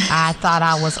 I thought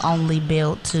I was only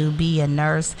built to be a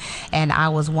nurse, and I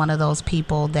was one of those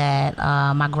people that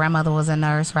my grandmother was a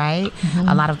nurse, right?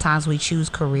 A lot of times we choose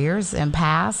careers and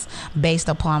paths based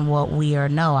upon what we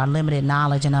know, our limited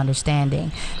knowledge and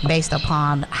understanding, based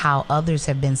upon how others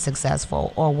have been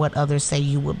successful or what others say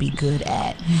you would be good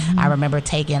at. I remember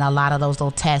taking a lot of those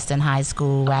little tests in high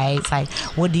school, right? It's like,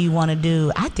 what do you want to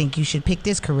do? I think you should pick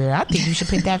this career. I think you should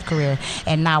pick that career.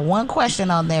 And not one question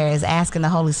on there is asking the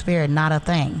Holy Spirit, not a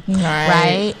thing.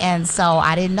 Right. And so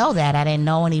I didn't know that. I didn't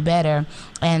know any better.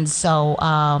 And so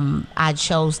I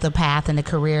chose the path and the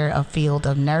career of field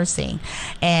of nursing.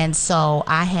 And so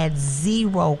I had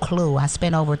zero clue. I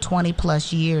spent over 20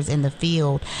 plus years in the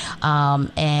field,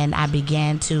 and I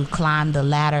began to climb the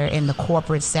ladder in the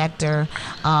corporate sector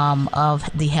of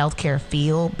the healthcare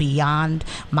field beyond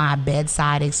my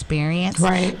bedside experience.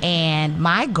 Right. And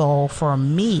my goal for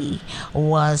me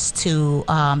was to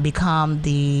become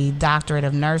the doctorate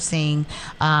of nursing,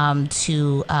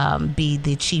 to be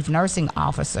the chief nursing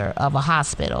officer of a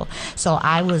hospital. So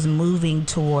I was moving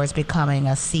towards becoming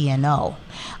a CNO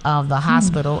of the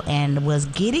hospital and was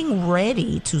getting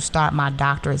ready to start my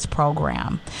doctorate's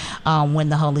program when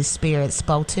the Holy Spirit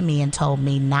spoke to me and told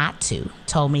me not to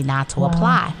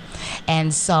apply.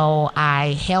 And so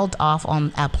I held off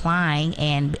on applying,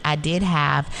 and I did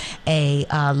have a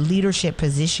leadership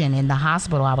position in the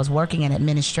hospital. I was working in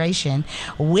administration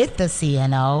with the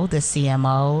CNO, the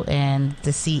CMO, and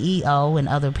the CEO and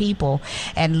other people.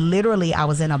 And literally I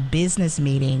was in a business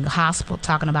meeting,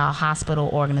 talking about hospital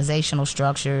organizational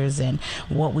structures and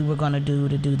what we were going to do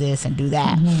this and do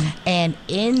that. And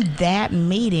in that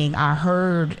meeting, I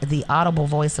heard the audible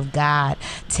voice of God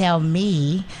tell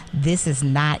me, this is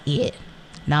not it.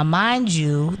 Now, mind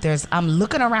you, I'm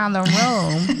looking around the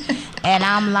room and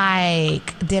I'm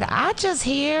like, did I just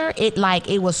hear it? Like,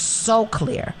 it was so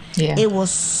clear. Yeah. It was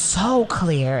so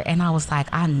clear. And I was like,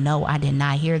 I know I did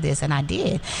not hear this. And I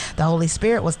did. The Holy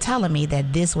Spirit was telling me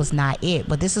that this was not it,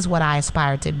 but this is what I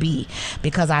aspired to be,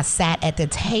 because I sat at the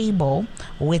table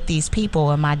with these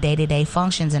people in my day-to-day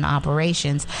functions and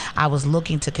operations. I was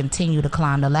looking to continue to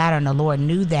climb the ladder, and the Lord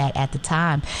knew that at the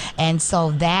time. And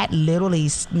so that literally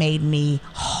made me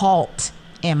halt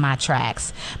in my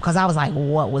tracks, because I was like,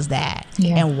 what was that?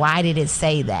 And why did it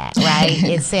say that? Right?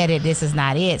 It said this is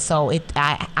not it. So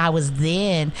I was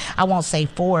then, I won't say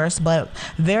forced, but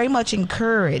very much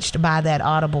encouraged by that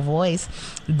audible voice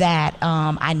that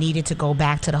I needed to go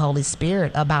back to the Holy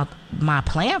Spirit about my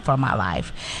plan for my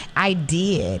life. I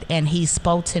did, and he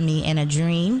spoke to me in a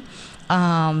dream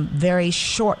very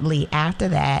shortly after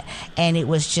that, and it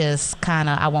was just kind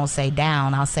of, I won't say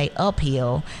down, I'll say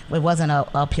uphill. It wasn't an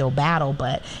uphill battle,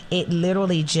 but it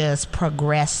literally just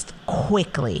progressed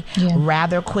quickly,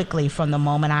 rather quickly, from the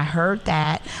moment I heard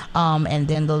that, and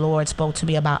then the Lord spoke to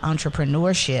me about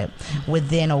entrepreneurship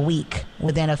within a week,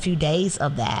 within a few days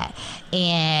of that.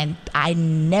 And I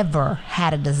never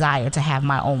had a desire to have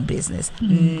my own business.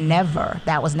 Never.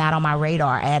 That was not on my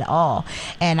radar at all.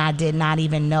 And I did not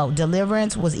even know.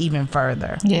 Deliverance was even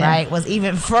further, right? Was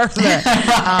even further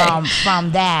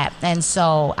from that. And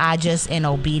so I just, in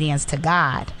obedience to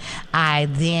God, I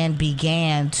then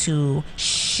began to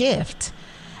shift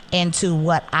into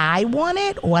what I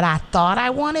wanted, what I thought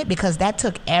I wanted, because that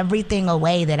took everything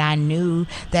away that I knew,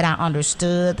 that I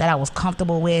understood, that I was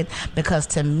comfortable with, because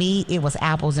to me, it was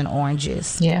apples and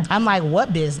oranges. I'm like,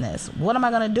 what business? What am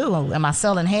I going to do? Am I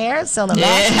selling hair? Selling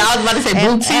lashes? I was about to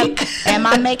say boutique. Am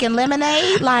I making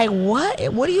lemonade? Like,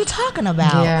 what? What are you talking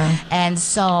about? And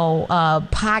so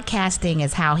podcasting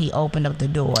is how he opened up the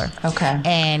door.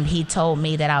 And he told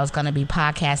me that I was going to be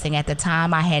podcasting. At the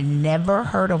time, I had never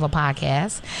heard of a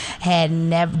podcast.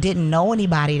 Didn't know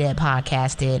anybody that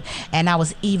podcasted, and I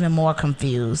was even more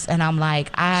confused. And I'm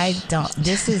like,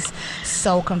 this is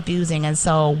so confusing. And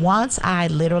so once I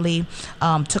literally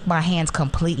took my hands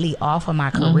completely off of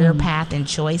my career path and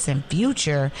choice and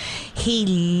future, he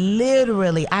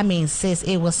literally, I mean, sis,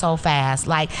 it was so fast.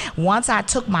 Like, once I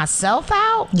took myself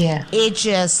out,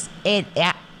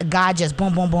 God just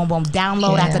boom, boom, boom, boom,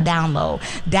 download after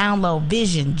download,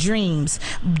 vision, dreams,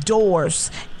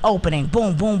 doors opening,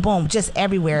 boom, boom, boom, just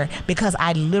everywhere, because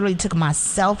I literally took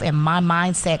myself and my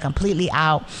mindset completely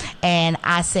out. And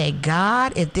I said,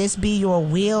 God, if this be your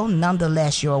will,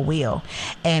 nonetheless your will.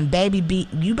 And baby,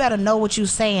 you better know what you're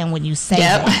saying when you say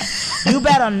that. You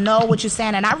better know what you're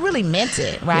saying. And I really meant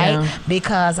it, right?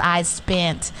 Because I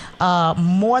spent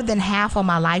more than half of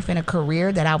my life in a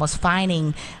career that I was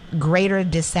finding greater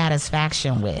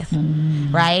dissatisfaction with,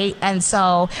 right? And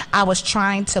so I was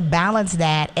trying to balance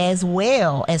that as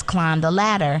well as climb the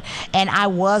ladder. And I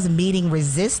was meeting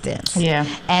resistance. Yeah.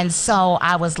 And so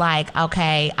I was like,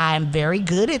 okay, I'm very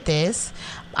good at this.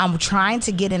 I'm trying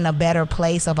to get in a better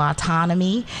place of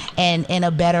autonomy and in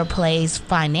a better place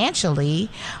financially,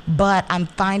 but I'm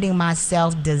finding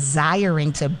myself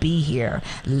desiring to be here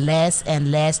less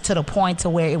and less, to the point to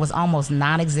where it was almost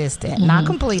non-existent, not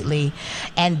completely.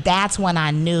 And that's when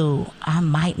I knew I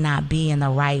might not be in the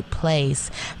right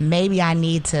place. Maybe I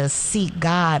need to seek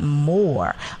God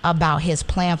more about his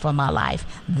plan for my life.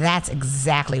 That's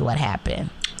exactly what happened.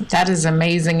 That is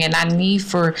amazing. And I need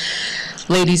for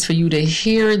ladies for you to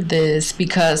hear this,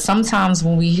 because sometimes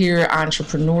when we hear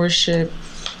entrepreneurship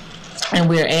and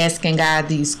we're asking God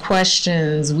these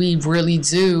questions, we really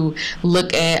do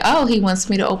look at, oh, he wants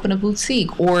me to open a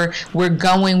boutique. Or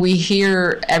we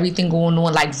hear everything going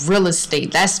on, like real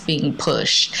estate, that's being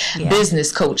pushed. Yeah. Business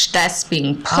coach, that's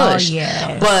being pushed. Oh,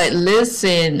 yes. But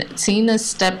listen, Tina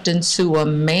stepped into a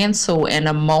mantle and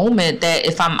a moment that,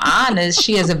 if I'm honest,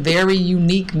 she has a very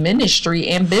unique ministry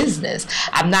and business.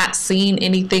 I've not seen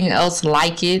anything else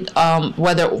like it,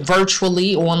 whether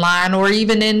virtually, online, or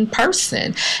even in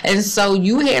person. And so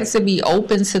you have to be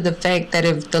open to the fact that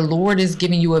if the Lord is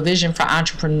giving you a vision for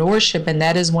entrepreneurship and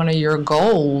that is one of your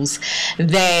goals,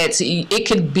 that it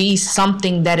could be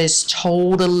something that is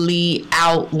totally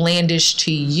outlandish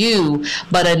to you,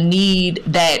 but a need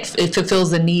that it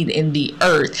fulfills a need in the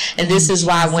earth. And this is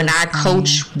why when I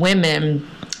coach women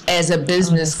as a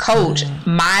business coach,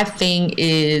 my thing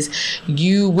is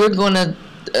we're going to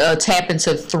tap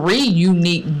into 3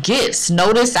 unique gifts.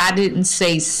 Notice I didn't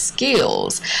say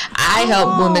skills. I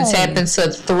help women tap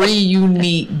into 3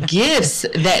 unique gifts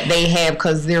that they have,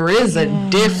 because there is a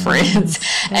difference.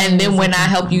 And then when I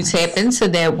help you tap into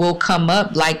that, we'll come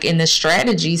up like in the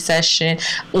strategy session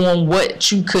on what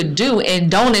you could do.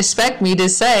 And don't expect me to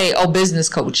say, oh, business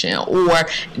coaching, or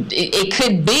it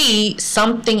could be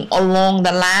something along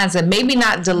the lines of maybe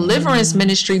not deliverance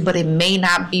ministry, but it may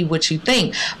not be what you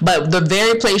think. But the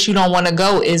very place you don't want to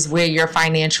go is where your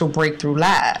financial breakthrough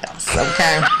lies.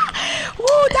 Okay.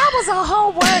 Ooh, that was a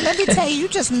whole word. Let me tell you, you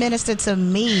just ministered to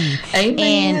me.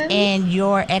 Amen. And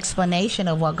your explanation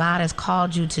of what God has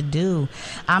called you to do.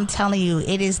 I'm telling you,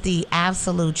 it is the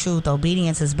absolute truth.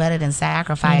 Obedience is better than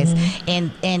sacrifice.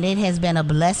 And it has been a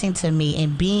blessing to me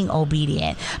in being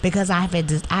obedient, because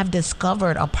I've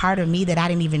discovered a part of me that I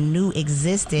didn't even knew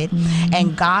existed.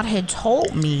 And God had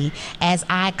told me, as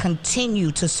I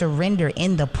continue to surrender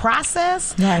in the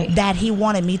process, that he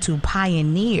wanted me to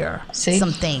pioneer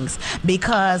some things.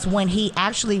 Because when he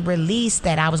actually released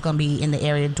that I was going to be in the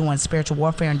area doing spiritual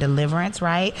warfare and deliverance,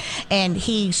 right? And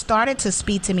he started to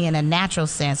speak to me in a natural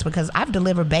sense, because I've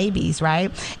delivered babies, right?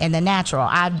 In the natural,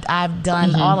 I've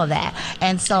done all of that.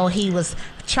 And so he was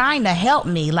trying to help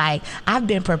me, like, I've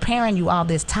been preparing you all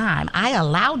this time. I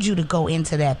allowed you to go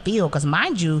into that field, because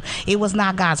mind you, it was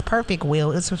not God's perfect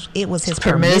will, it was his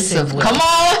permissive will. Come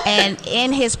on. And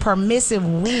in his permissive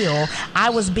will, I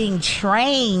was being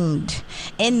trained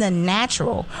in the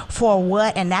natural for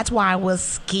what, and that's why I was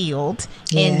skilled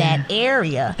in that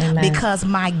area. Amen. Because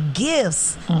my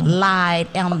gifts lied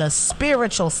on the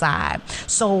spiritual side.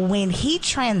 So when he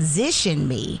transitioned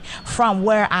me from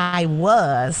where I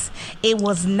was, it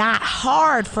was not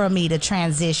hard for me to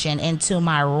transition into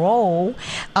my role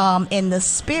in the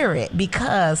spirit,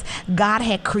 because God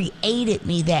had created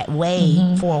me that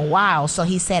way for a while. So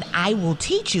he said, I will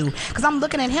teach you. Because I'm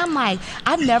looking at him like,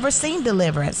 I've never seen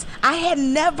deliverance. I had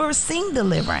never seen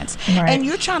deliverance. Right. And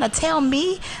you're trying to tell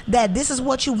me that this is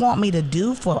what you want me to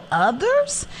do for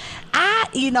others?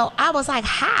 I was like,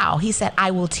 how? He said,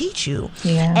 I will teach you.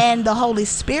 Yeah. And the Holy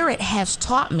Spirit has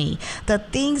taught me the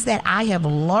things that I have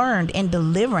learned in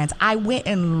deliverance. I went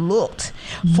and looked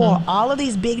for all of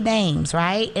these big names,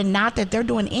 right? And not that they're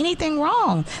doing anything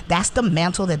wrong. That's the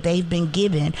mantle that they've been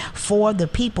given for the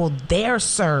people they're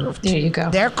served. There you go.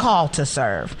 They're called to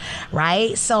serve,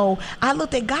 right? So I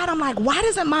looked at God. I'm like, why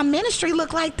doesn't my ministry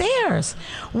look like theirs?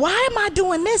 Why am I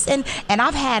doing this? And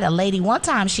I've had a lady one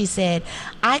time, she said,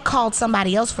 I called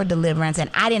somebody else for deliverance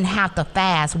and I didn't have to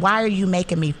fast. Why are you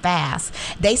making me fast?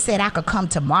 They said I could come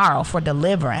tomorrow for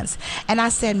deliverance. And I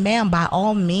said, ma'am, by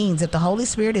all means, if the Holy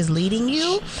Spirit is leading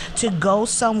you to go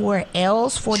somewhere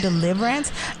else for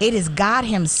deliverance, it is God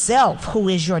himself who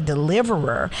is your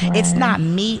deliverer. Right. It's not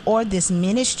me or this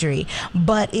ministry.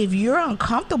 But if you're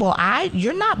uncomfortable,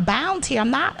 you're not bound here.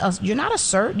 You're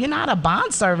not a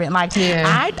bond servant. Like,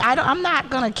 I'm not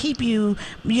gonna keep you,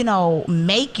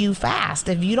 make you fast.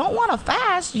 If you don't don't want to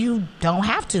fast, you don't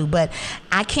have to. But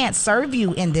I can't serve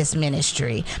you in this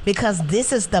ministry because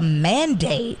this is the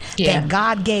mandate that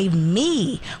God gave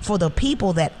me for the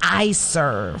people that I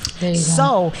serve.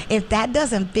 So if that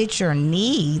doesn't fit your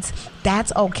needs,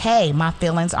 that's okay. My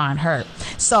feelings aren't hurt.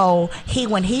 So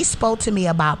when he spoke to me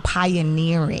about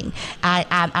pioneering,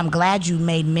 I'm glad you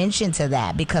made mention to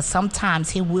that, because sometimes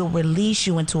he will release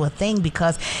you into a thing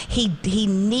because he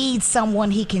needs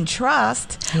someone he can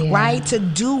trust, right, to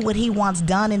do what he wants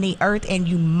done in the earth, and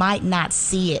you might not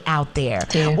see it out there.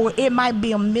 Or it might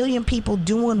be a million people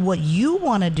doing what you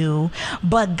want to do,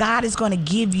 but God is going to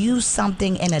give you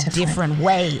something in a different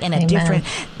way, in a different,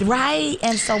 right?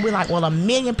 And so we're like, well, a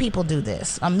million people do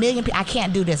this. A million people, I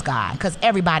can't do this, God, because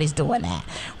everybody's doing that,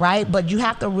 right? But you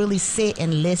have to really sit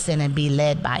and listen and be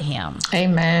led by him.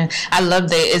 Amen. I love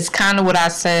that. It's kind of what I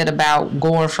said about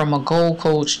going from a goal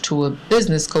coach to a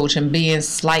business coach and being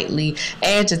slightly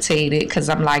agitated, because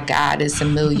I'm like, God, it's a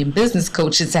million business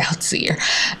coaches out here.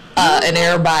 And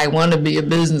everybody want to be a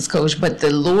business coach, but the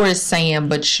Lord is saying,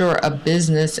 but you're a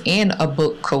business and a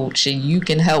book coach, and you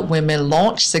can help women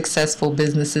launch successful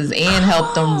businesses and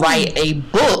help them write a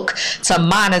book to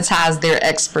monetize their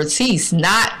expertise.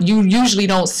 You usually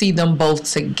don't see them both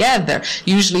together.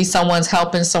 Usually someone's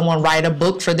helping someone write a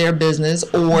book for their business,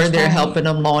 or they're helping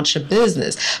them launch a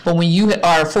business. But when you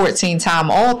are a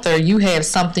 14-time author, you have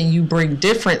something you bring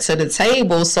different to the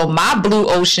table. So my blue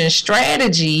ocean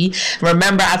strategy,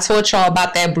 remember I told y'all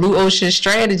about that blue ocean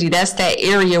strategy. That's that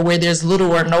area where there's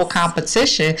little or no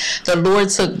competition. The Lord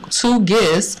took two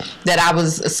gifts that I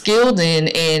was skilled in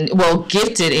and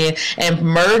gifted in and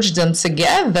merged them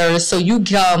together. So you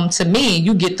come to me,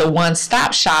 you get the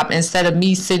one-stop shop instead of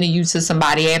me sending you to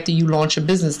somebody after you launch a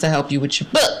business to help you with your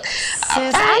book.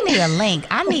 Sis, I need a link.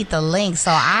 I need the link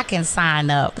so I can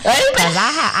sign up, because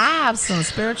I have some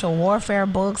spiritual warfare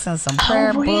books and some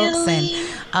prayer books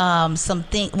and some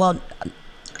things. Well,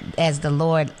 as the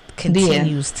Lord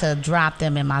continues to drop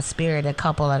them in my spirit, a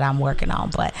couple that I'm working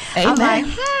on, but I'm like,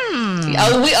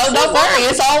 don't worry,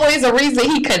 it's always a reason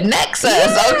he connects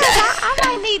us. I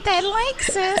might need that link,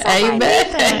 sis.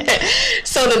 Amen.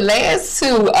 So the last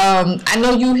two, I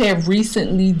know you have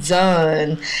recently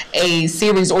done a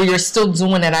series, or you're still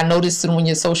doing it. I noticed it on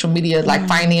your social media, like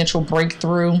financial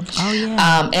breakthrough,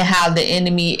 and how the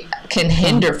enemy can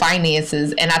hinder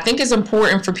finances. And I think it's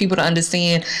important for people to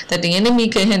understand that the enemy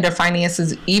can hinder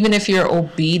finances even if you're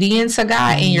obedient to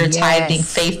God and you're tithing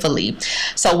faithfully.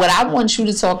 So what I want you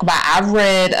to talk about, I've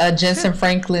read Jensen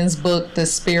Franklin's book, The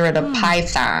Spirit of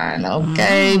Python,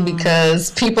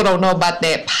 because people don't know about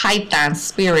that Python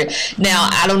spirit. Now,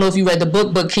 I don't know if you read the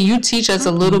book, but can you teach us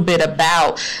a little bit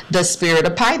about the spirit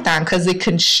of Python? Because it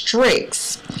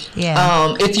constricts.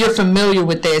 If you're familiar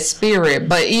with that spirit,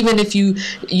 but even if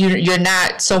you're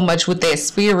not so much with that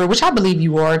spirit, which I believe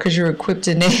you are because you're equipped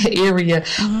in that area,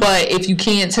 but if you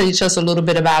can't teach us a little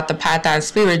bit about the Python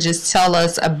spirit, just tell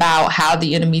us about how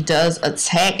the enemy does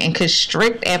attack and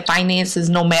constrict at finances,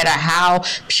 no matter how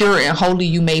pure and holy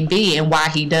you may be, and why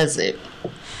he does it.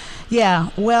 Yeah,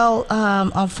 well,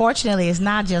 unfortunately, it's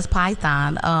not just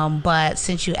Python, but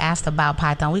since you asked about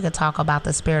Python, we could talk about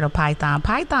the spirit of Python.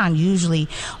 Python usually,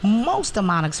 most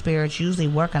demonic spirits usually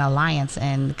work in alliance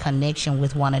and connection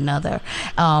with one another,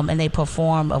 and they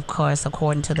perform, of course,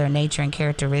 according to their nature and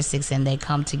characteristics, and they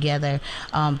come together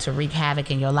to wreak havoc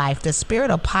in your life. The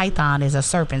spirit of Python is a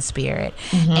serpent spirit,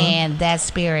 and that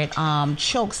spirit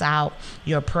chokes out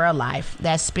your prayer life.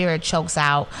 That spirit chokes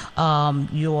out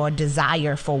your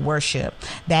desire for worship.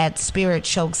 That spirit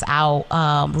chokes out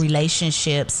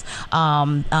relationships,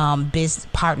 business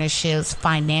partnerships,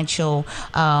 financial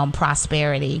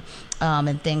prosperity.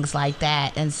 And things like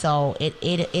that. And so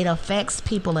it affects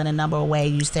people in a number of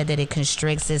ways. You said that it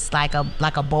constricts. It's like a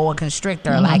boa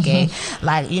constrictor,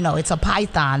 it's a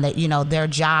python that, their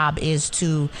job is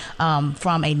to,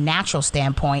 from a natural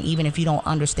standpoint, even if you don't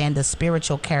understand the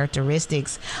spiritual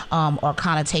characteristics or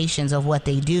connotations of what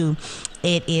they do,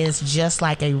 it is just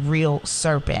like a real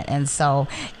serpent. And so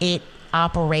it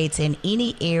operates in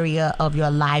any area of your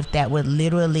life that would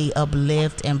literally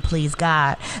uplift and please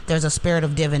God. There's a spirit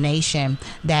of divination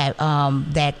that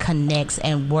that connects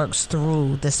and works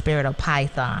through the spirit of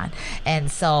Python. And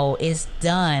so it's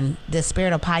done. The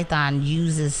spirit of Python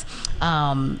uses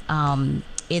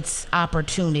its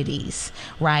opportunities,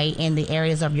 right, in the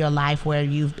areas of your life where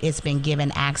it's been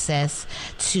given access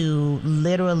to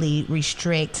literally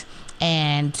restrict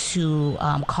and to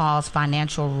cause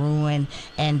financial ruin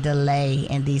and delay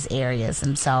in these areas.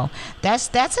 And so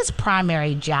that's his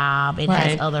primary job. It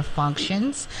has other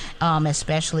functions,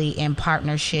 especially in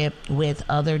partnership with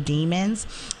other demons,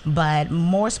 but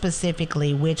more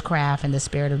specifically, witchcraft and the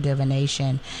spirit of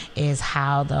divination is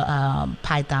how the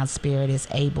Python spirit is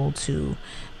able to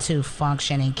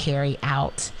function and carry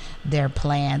out their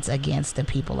plans against the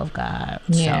people of God.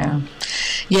 Yeah.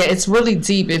 Yeah, it's really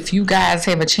deep. If you guys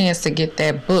have a chance to get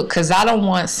that book, because I don't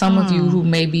want some of you who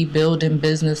may be building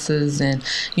businesses and,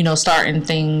 starting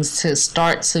things to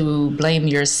start to blame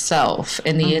yourself.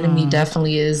 And the enemy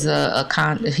definitely is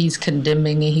he's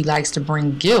condemning and he likes to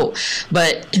bring guilt.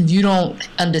 But if you don't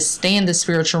understand the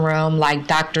spiritual realm, like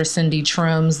Dr. Cindy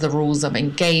Trim's The Rules of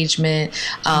Engagement,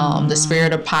 The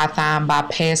Spirit of Python by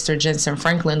Pastor Jensen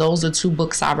Franklin, those are two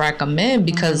books I recommend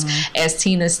because as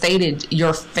Tina stated,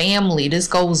 your family, this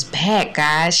goes back,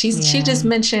 guys. She just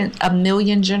mentioned 1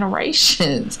 million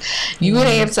generations. You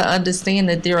have to understand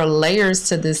that there are layers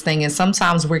to this thing, and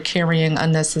sometimes we're carrying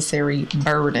unnecessary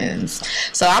burdens.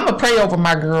 So I'm gonna pray over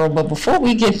my girl, but before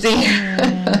we get there,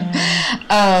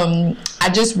 I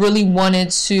just really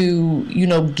wanted to,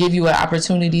 give you an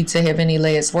opportunity to have any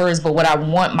last words. But what I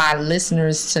want my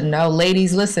listeners to know,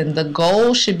 ladies, listen, the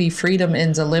goal should be freedom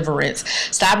and deliverance.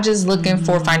 Stop just looking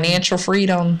for financial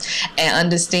freedom and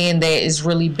understand that it's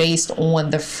really based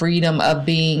on the freedom of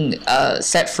being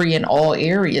set free in all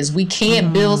areas. We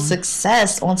can't build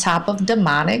success on top of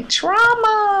demonic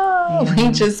trauma.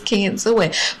 We just can't do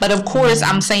it. But of course,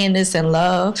 I'm saying this in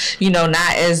love,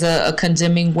 not as a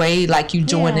condemning way, like you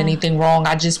doing anything wrong.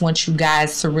 I just want you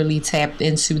guys to really tap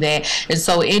into that. And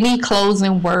so any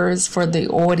closing words for the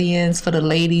audience, for the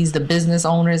ladies, the business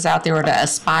owners out there, or the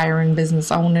aspiring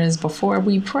business owners before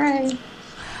we pray?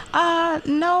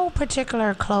 No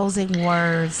particular closing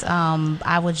words.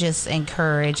 I would just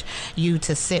encourage you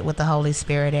to sit with the Holy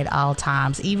Spirit at all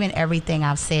times. Even everything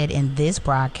I've said in this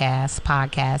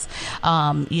podcast,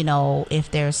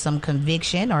 if there's some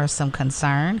conviction or some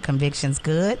concern, conviction's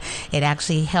good. It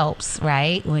actually helps,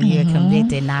 right? When you're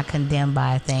convicted, not condemned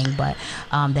by a thing, but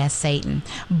that's Satan.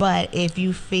 But if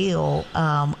you feel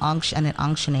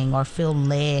unctioning or feel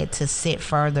led to sit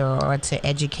further or to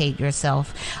educate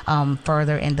yourself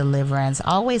further in deliverance,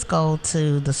 always go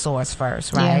to the source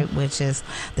first, right? Which is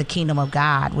the kingdom of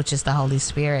God, which is the Holy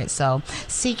Spirit. So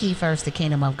seek ye first the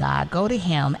kingdom of God. Go to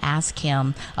him, ask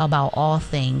him about all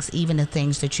things, even the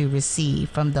things that you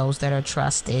receive from those that are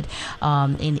trusted,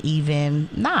 and even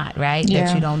not, right?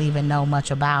 That you don't even know much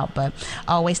about, but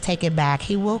always take it back.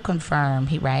 He will confirm,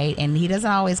 right? And he doesn't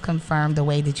always confirm the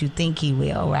way that you think he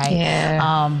will, right?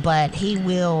 But he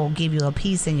will give you a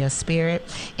peace in your spirit,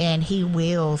 and he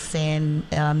will send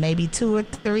maybe 2 or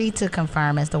 3 to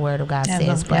confirm, as the word of God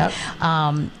says. But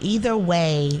either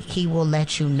way, he will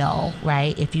let you know,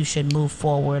 right, if you should move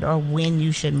forward or when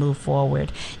you should move forward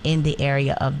in the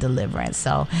area of deliverance.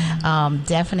 So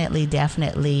definitely,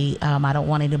 I don't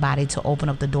want anybody to open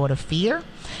up the door to fear.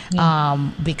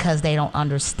 Because they don't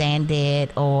understand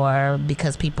it, or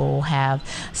because people have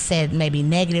said maybe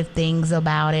negative things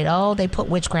about it. Oh, they put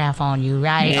witchcraft on you,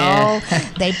 right? Oh,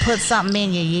 they put something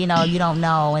in you, you don't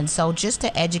know. And so just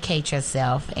to educate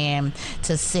yourself and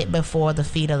to sit before the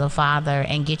feet of the Father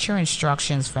and get your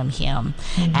instructions from him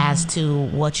as to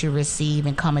what you receive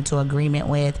and come into agreement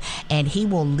with, and he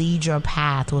will lead your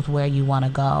path with where you want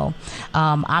to go.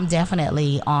 I'm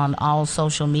definitely on all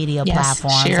social media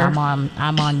platforms.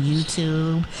 I'm on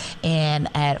YouTube and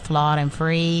at Flawed and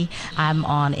Free. I'm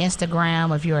on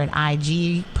Instagram if you're an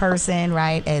IG person,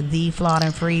 right, at The Flawed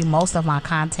and Free. Most of my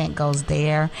content goes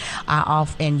there. I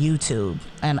off in YouTube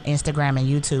and Instagram and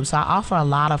YouTube. So I offer a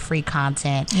lot of free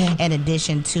content in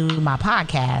addition to my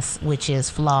podcast, which is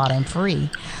Flawed and Free.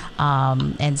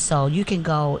 And so you can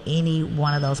go any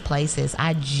one of those places.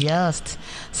 I just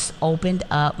opened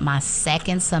up my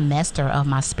 2nd semester of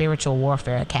my Spiritual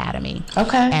Warfare Academy.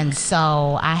 Okay. And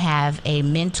so I have a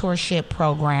mentorship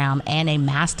program and a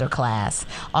masterclass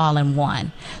all in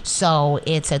one. So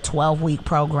it's a 12-week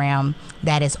program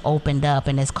that is opened up,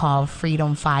 and it's called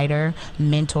Freedom Fighter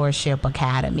Mentorship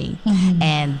Academy.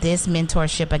 And this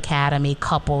mentorship academy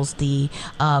couples the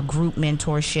group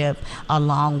mentorship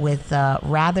along with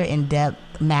rather in-depth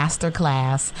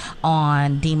masterclass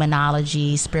on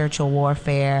demonology, spiritual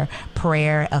warfare,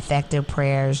 prayer, effective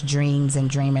prayers, dreams, and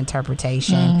dream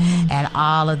interpretation, and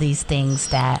all of these things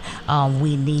that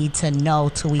we need to know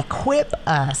to equip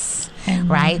us,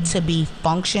 right, to be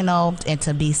functional and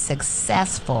to be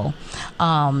successful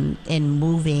in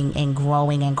moving and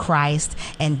growing in Christ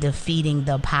and defeating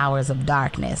the powers of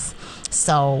darkness.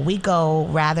 So we go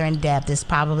rather in depth. It's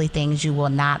probably things you will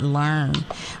not learn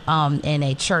in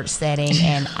a church setting,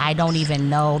 and I don't even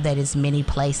know that it's many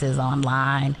places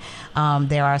online.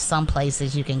 There are some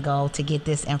places you can go to get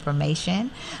this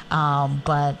information,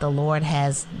 but the Lord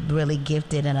has really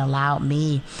gifted and allowed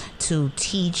me to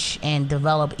teach and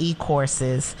develop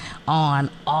e-courses on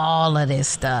all of this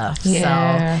stuff.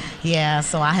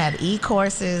 So I have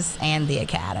e-courses and the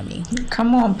academy.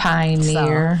 Come on,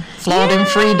 Pioneer.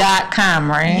 Flawedandfree.com,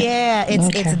 right? Yeah,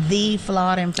 it's the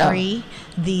Flawed and Free,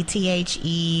 the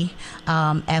THEFLAWED,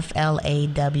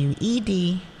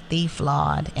 the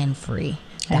Flawed and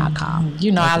Free.com.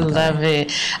 You know, I love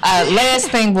it. Last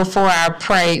thing before I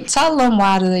pray, tell them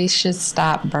why they should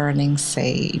stop burning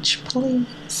sage,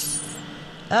 please.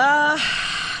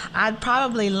 I'd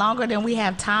probably longer than we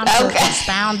have time to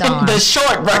expound on. The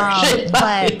short version.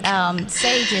 But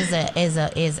sage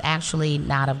is actually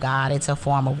not of God. It's a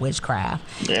form of witchcraft.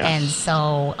 Yeah. And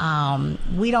so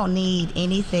we don't need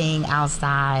anything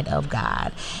outside of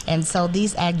God. And so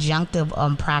these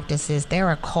adjunctive practices,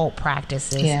 they're occult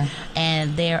practices. Yeah.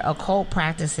 And they're occult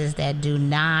practices that do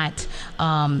not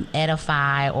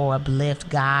edify or uplift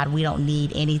God. We don't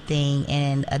need anything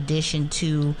in addition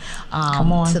to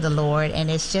the Lord.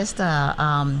 And it's just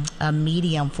a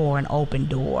medium for an open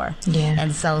door. Yeah.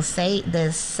 And so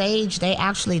the sage, they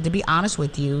actually, to be honest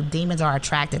with you, demons are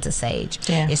attracted to sage.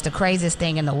 Yeah. It's the craziest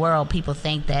thing in the world. People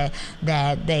think that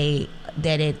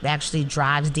it actually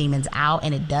drives demons out,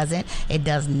 and it doesn't. It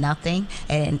does nothing.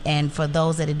 And for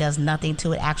those that it does nothing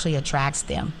to, it actually attracts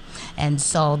them. And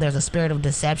so there's a spirit of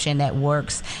deception that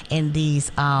works in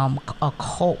these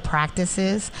occult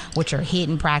practices, which are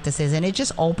hidden practices, and it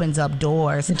just opens up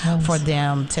doors for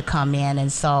them to come in.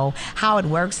 And so how it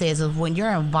works is when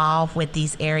you're involved with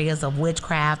these areas of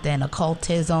witchcraft and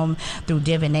occultism through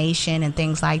divination and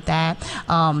things like that,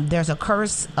 there's a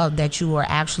curse that you are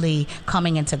actually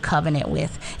coming into covenant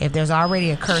with. If there's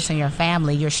already a curse in your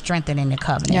family, you're strengthening the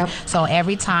covenant. Yep. So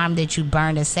every time that you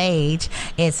burn a sage,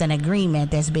 it's an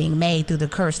agreement that's being made through the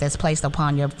curse that's placed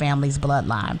upon your family's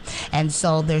bloodline. And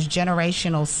so there's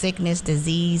generational sickness,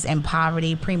 disease, and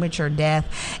poverty, premature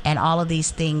death, and all of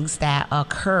these things that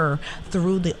occur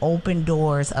through the open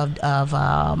doors of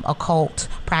occult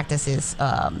practices,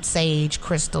 sage,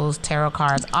 crystals, tarot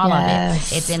cards, all of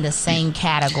it. It's in the same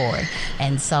category.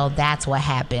 And so that's what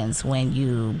happens when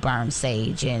you burn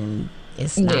sage, and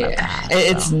it's not a God,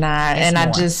 it's not. It's and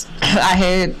more. I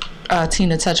had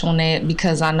Tina touch on that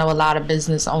because I know a lot of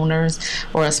business owners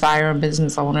or aspiring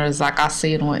business owners, like I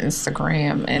see it on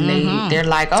Instagram, and they're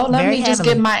like, oh, let me just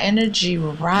get my energy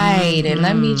right, and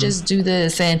let me just do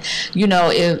this. And you know,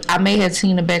 if I may have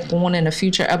Tina back on in a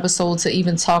future episode to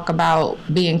even talk about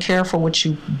being careful what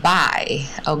you buy,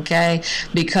 okay,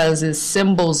 because it's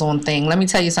symbols on things. Let me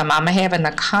tell you something. I'm having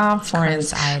a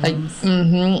conference. I'm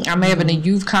having a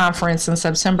youth conference in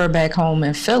September back home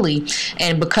in Philly,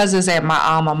 and because it's at my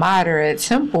alma mater at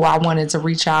Temple, I wanted to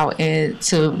reach out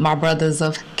to my brothers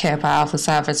of Kappa Alpha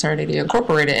Psi Fraternity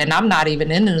Incorporated, and I'm not even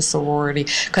in the sorority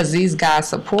because these guys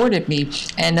supported me,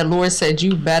 and the Lord said,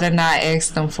 you better not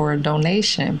ask them for a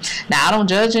donation. Now, I don't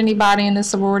judge anybody in the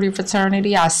sorority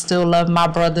fraternity. I still love my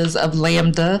brothers of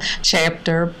Lambda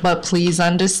chapter, but please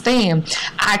understand,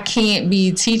 I can't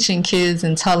be teaching kids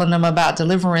and telling them about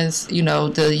deliverance, you know,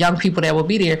 the young people that will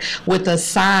be there, with a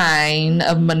sign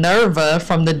of Minerva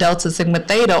from the Delta Sigma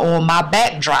Theta on my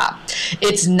backdrop.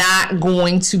 It's not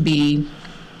going to be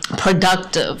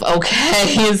productive,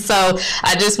 okay? So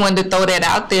I just wanted to throw that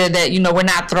out there, that, you know, we're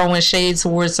not throwing shade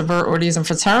towards sororities and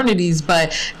fraternities,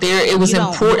 but it was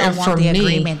important for me.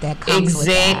 Agreement that comes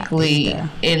exactly.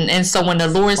 With that and so when the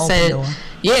Lord said,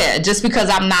 yeah, just because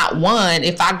I'm not one,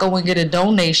 if I go and get a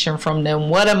donation from them,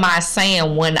 what am I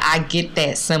saying when I get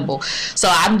that symbol? So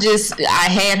I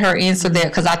had her answer that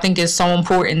because I think it's so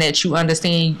important that you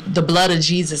understand the blood of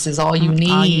Jesus is all you need.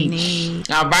 All you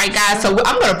need. All right, guys. So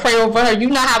I'm going to pray over her.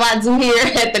 You know how I do here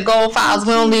at the Gold Files.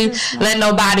 We don't let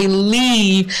nobody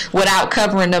leave without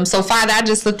covering them. So, Father, I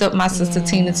just lift up my sister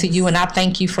Tina to you, and I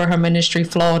thank you for her ministry,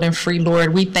 Flawed and Free,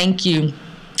 Lord. We thank you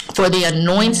for the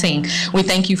anointing. We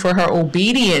thank you for her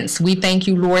obedience. We thank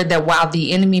you, Lord, that while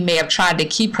the enemy may have tried to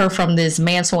keep her from this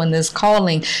mantle and this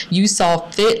calling, you saw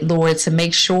fit, Lord, to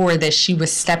make sure that she would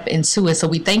step into it. So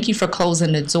we thank you for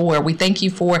closing the door. We thank you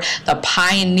for the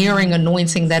pioneering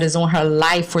anointing that is on her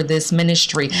life for this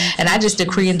ministry. And I just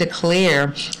decree and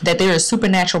declare that there is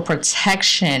supernatural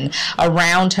protection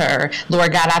around her.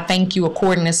 Lord God, I thank you,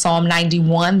 according to Psalm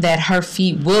 91, that her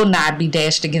feet will not be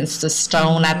dashed against a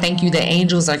stone. I thank you that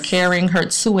angels are carrying her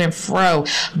to and fro,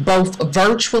 both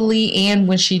virtually and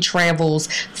when she travels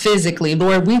physically.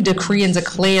 Lord, we decree and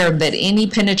declare that any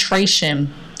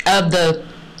penetration of the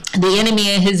enemy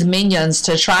and his minions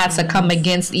to try to come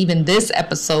against even this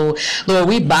episode, Lord,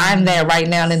 we bind that right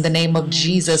now in the name of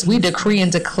Jesus. We decree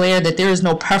and declare that there is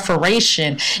no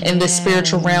perforation in the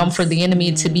spiritual realm for the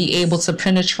enemy to be able to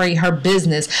penetrate her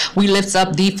business. We lift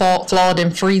up Default, Flawed,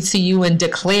 and Free to you and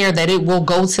declare that it will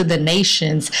go to the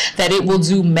nations, that it will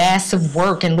do massive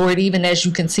work. And Lord, even as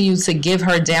you continue to give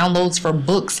her downloads for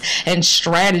books and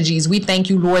strategies, we thank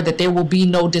you, Lord, that there will be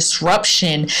no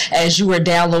disruption as you are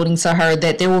downloading to her,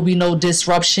 that there will be no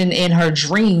disruption in her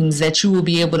dreams, that you will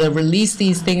be able to release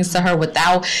these things to her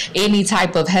without any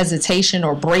type of hesitation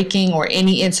or breaking or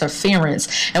any interference.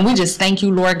 And we just thank you,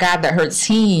 Lord God, that her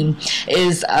team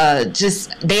is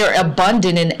they're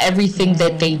abundant in everything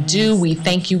that they do. We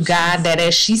thank you, God, that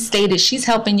as she stated, she's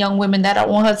helping young women that are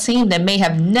on her team that may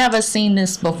have never seen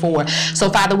this before. So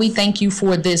Father, we thank you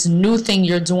for this new thing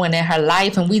you're doing in her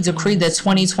life, and we decree that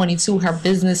 2022 her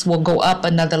business will go up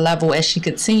another level as she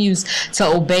continues to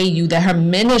obey you, that her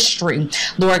ministry,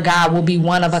 Lord God, will be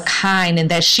one of a kind, and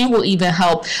that she will even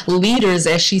help leaders,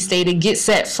 as she stated, get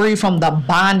set free from the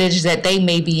bondage that they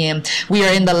may be in. We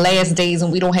are in the last days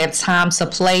and we don't have time to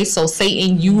play. So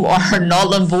Satan, you are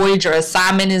null and void. Your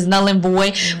assignment is null and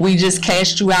void. We just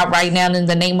cast you out right now in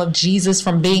the name of Jesus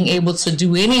from being able to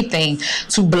do anything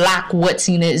to block what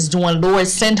Tina is doing. Lord,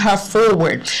 send her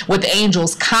forward with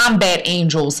angels, combat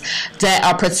angels that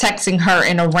are protecting her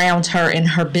and around her in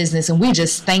her business. And we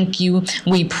just thank you.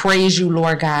 We praise you,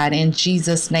 Lord God. In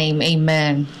Jesus' name,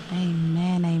 amen.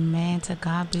 Amen, amen. To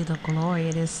God be the glory.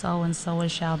 It is so, and so it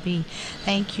shall be.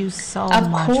 Thank you so Of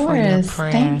much course. for your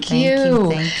prayer. Thank Thank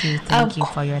you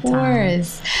Of for your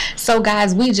course. time. So,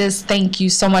 guys, we just thank you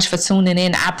so much for tuning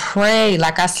in. I pray,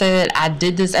 like I said, I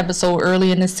did this episode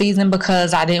early in the season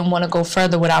because I didn't want to go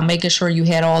further without making sure you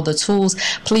had all the tools.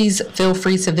 Please feel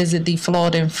free to visit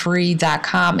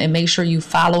theflawedandfree.com and make sure you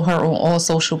follow her on all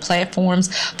social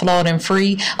platforms, Flawed and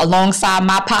Free, alongside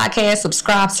my podcast.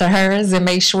 Subscribe to hers and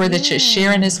make sure that you're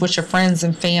sharing this with your friends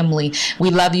and family. We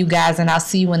love you guys, and I'll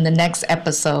see you in the next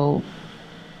episode.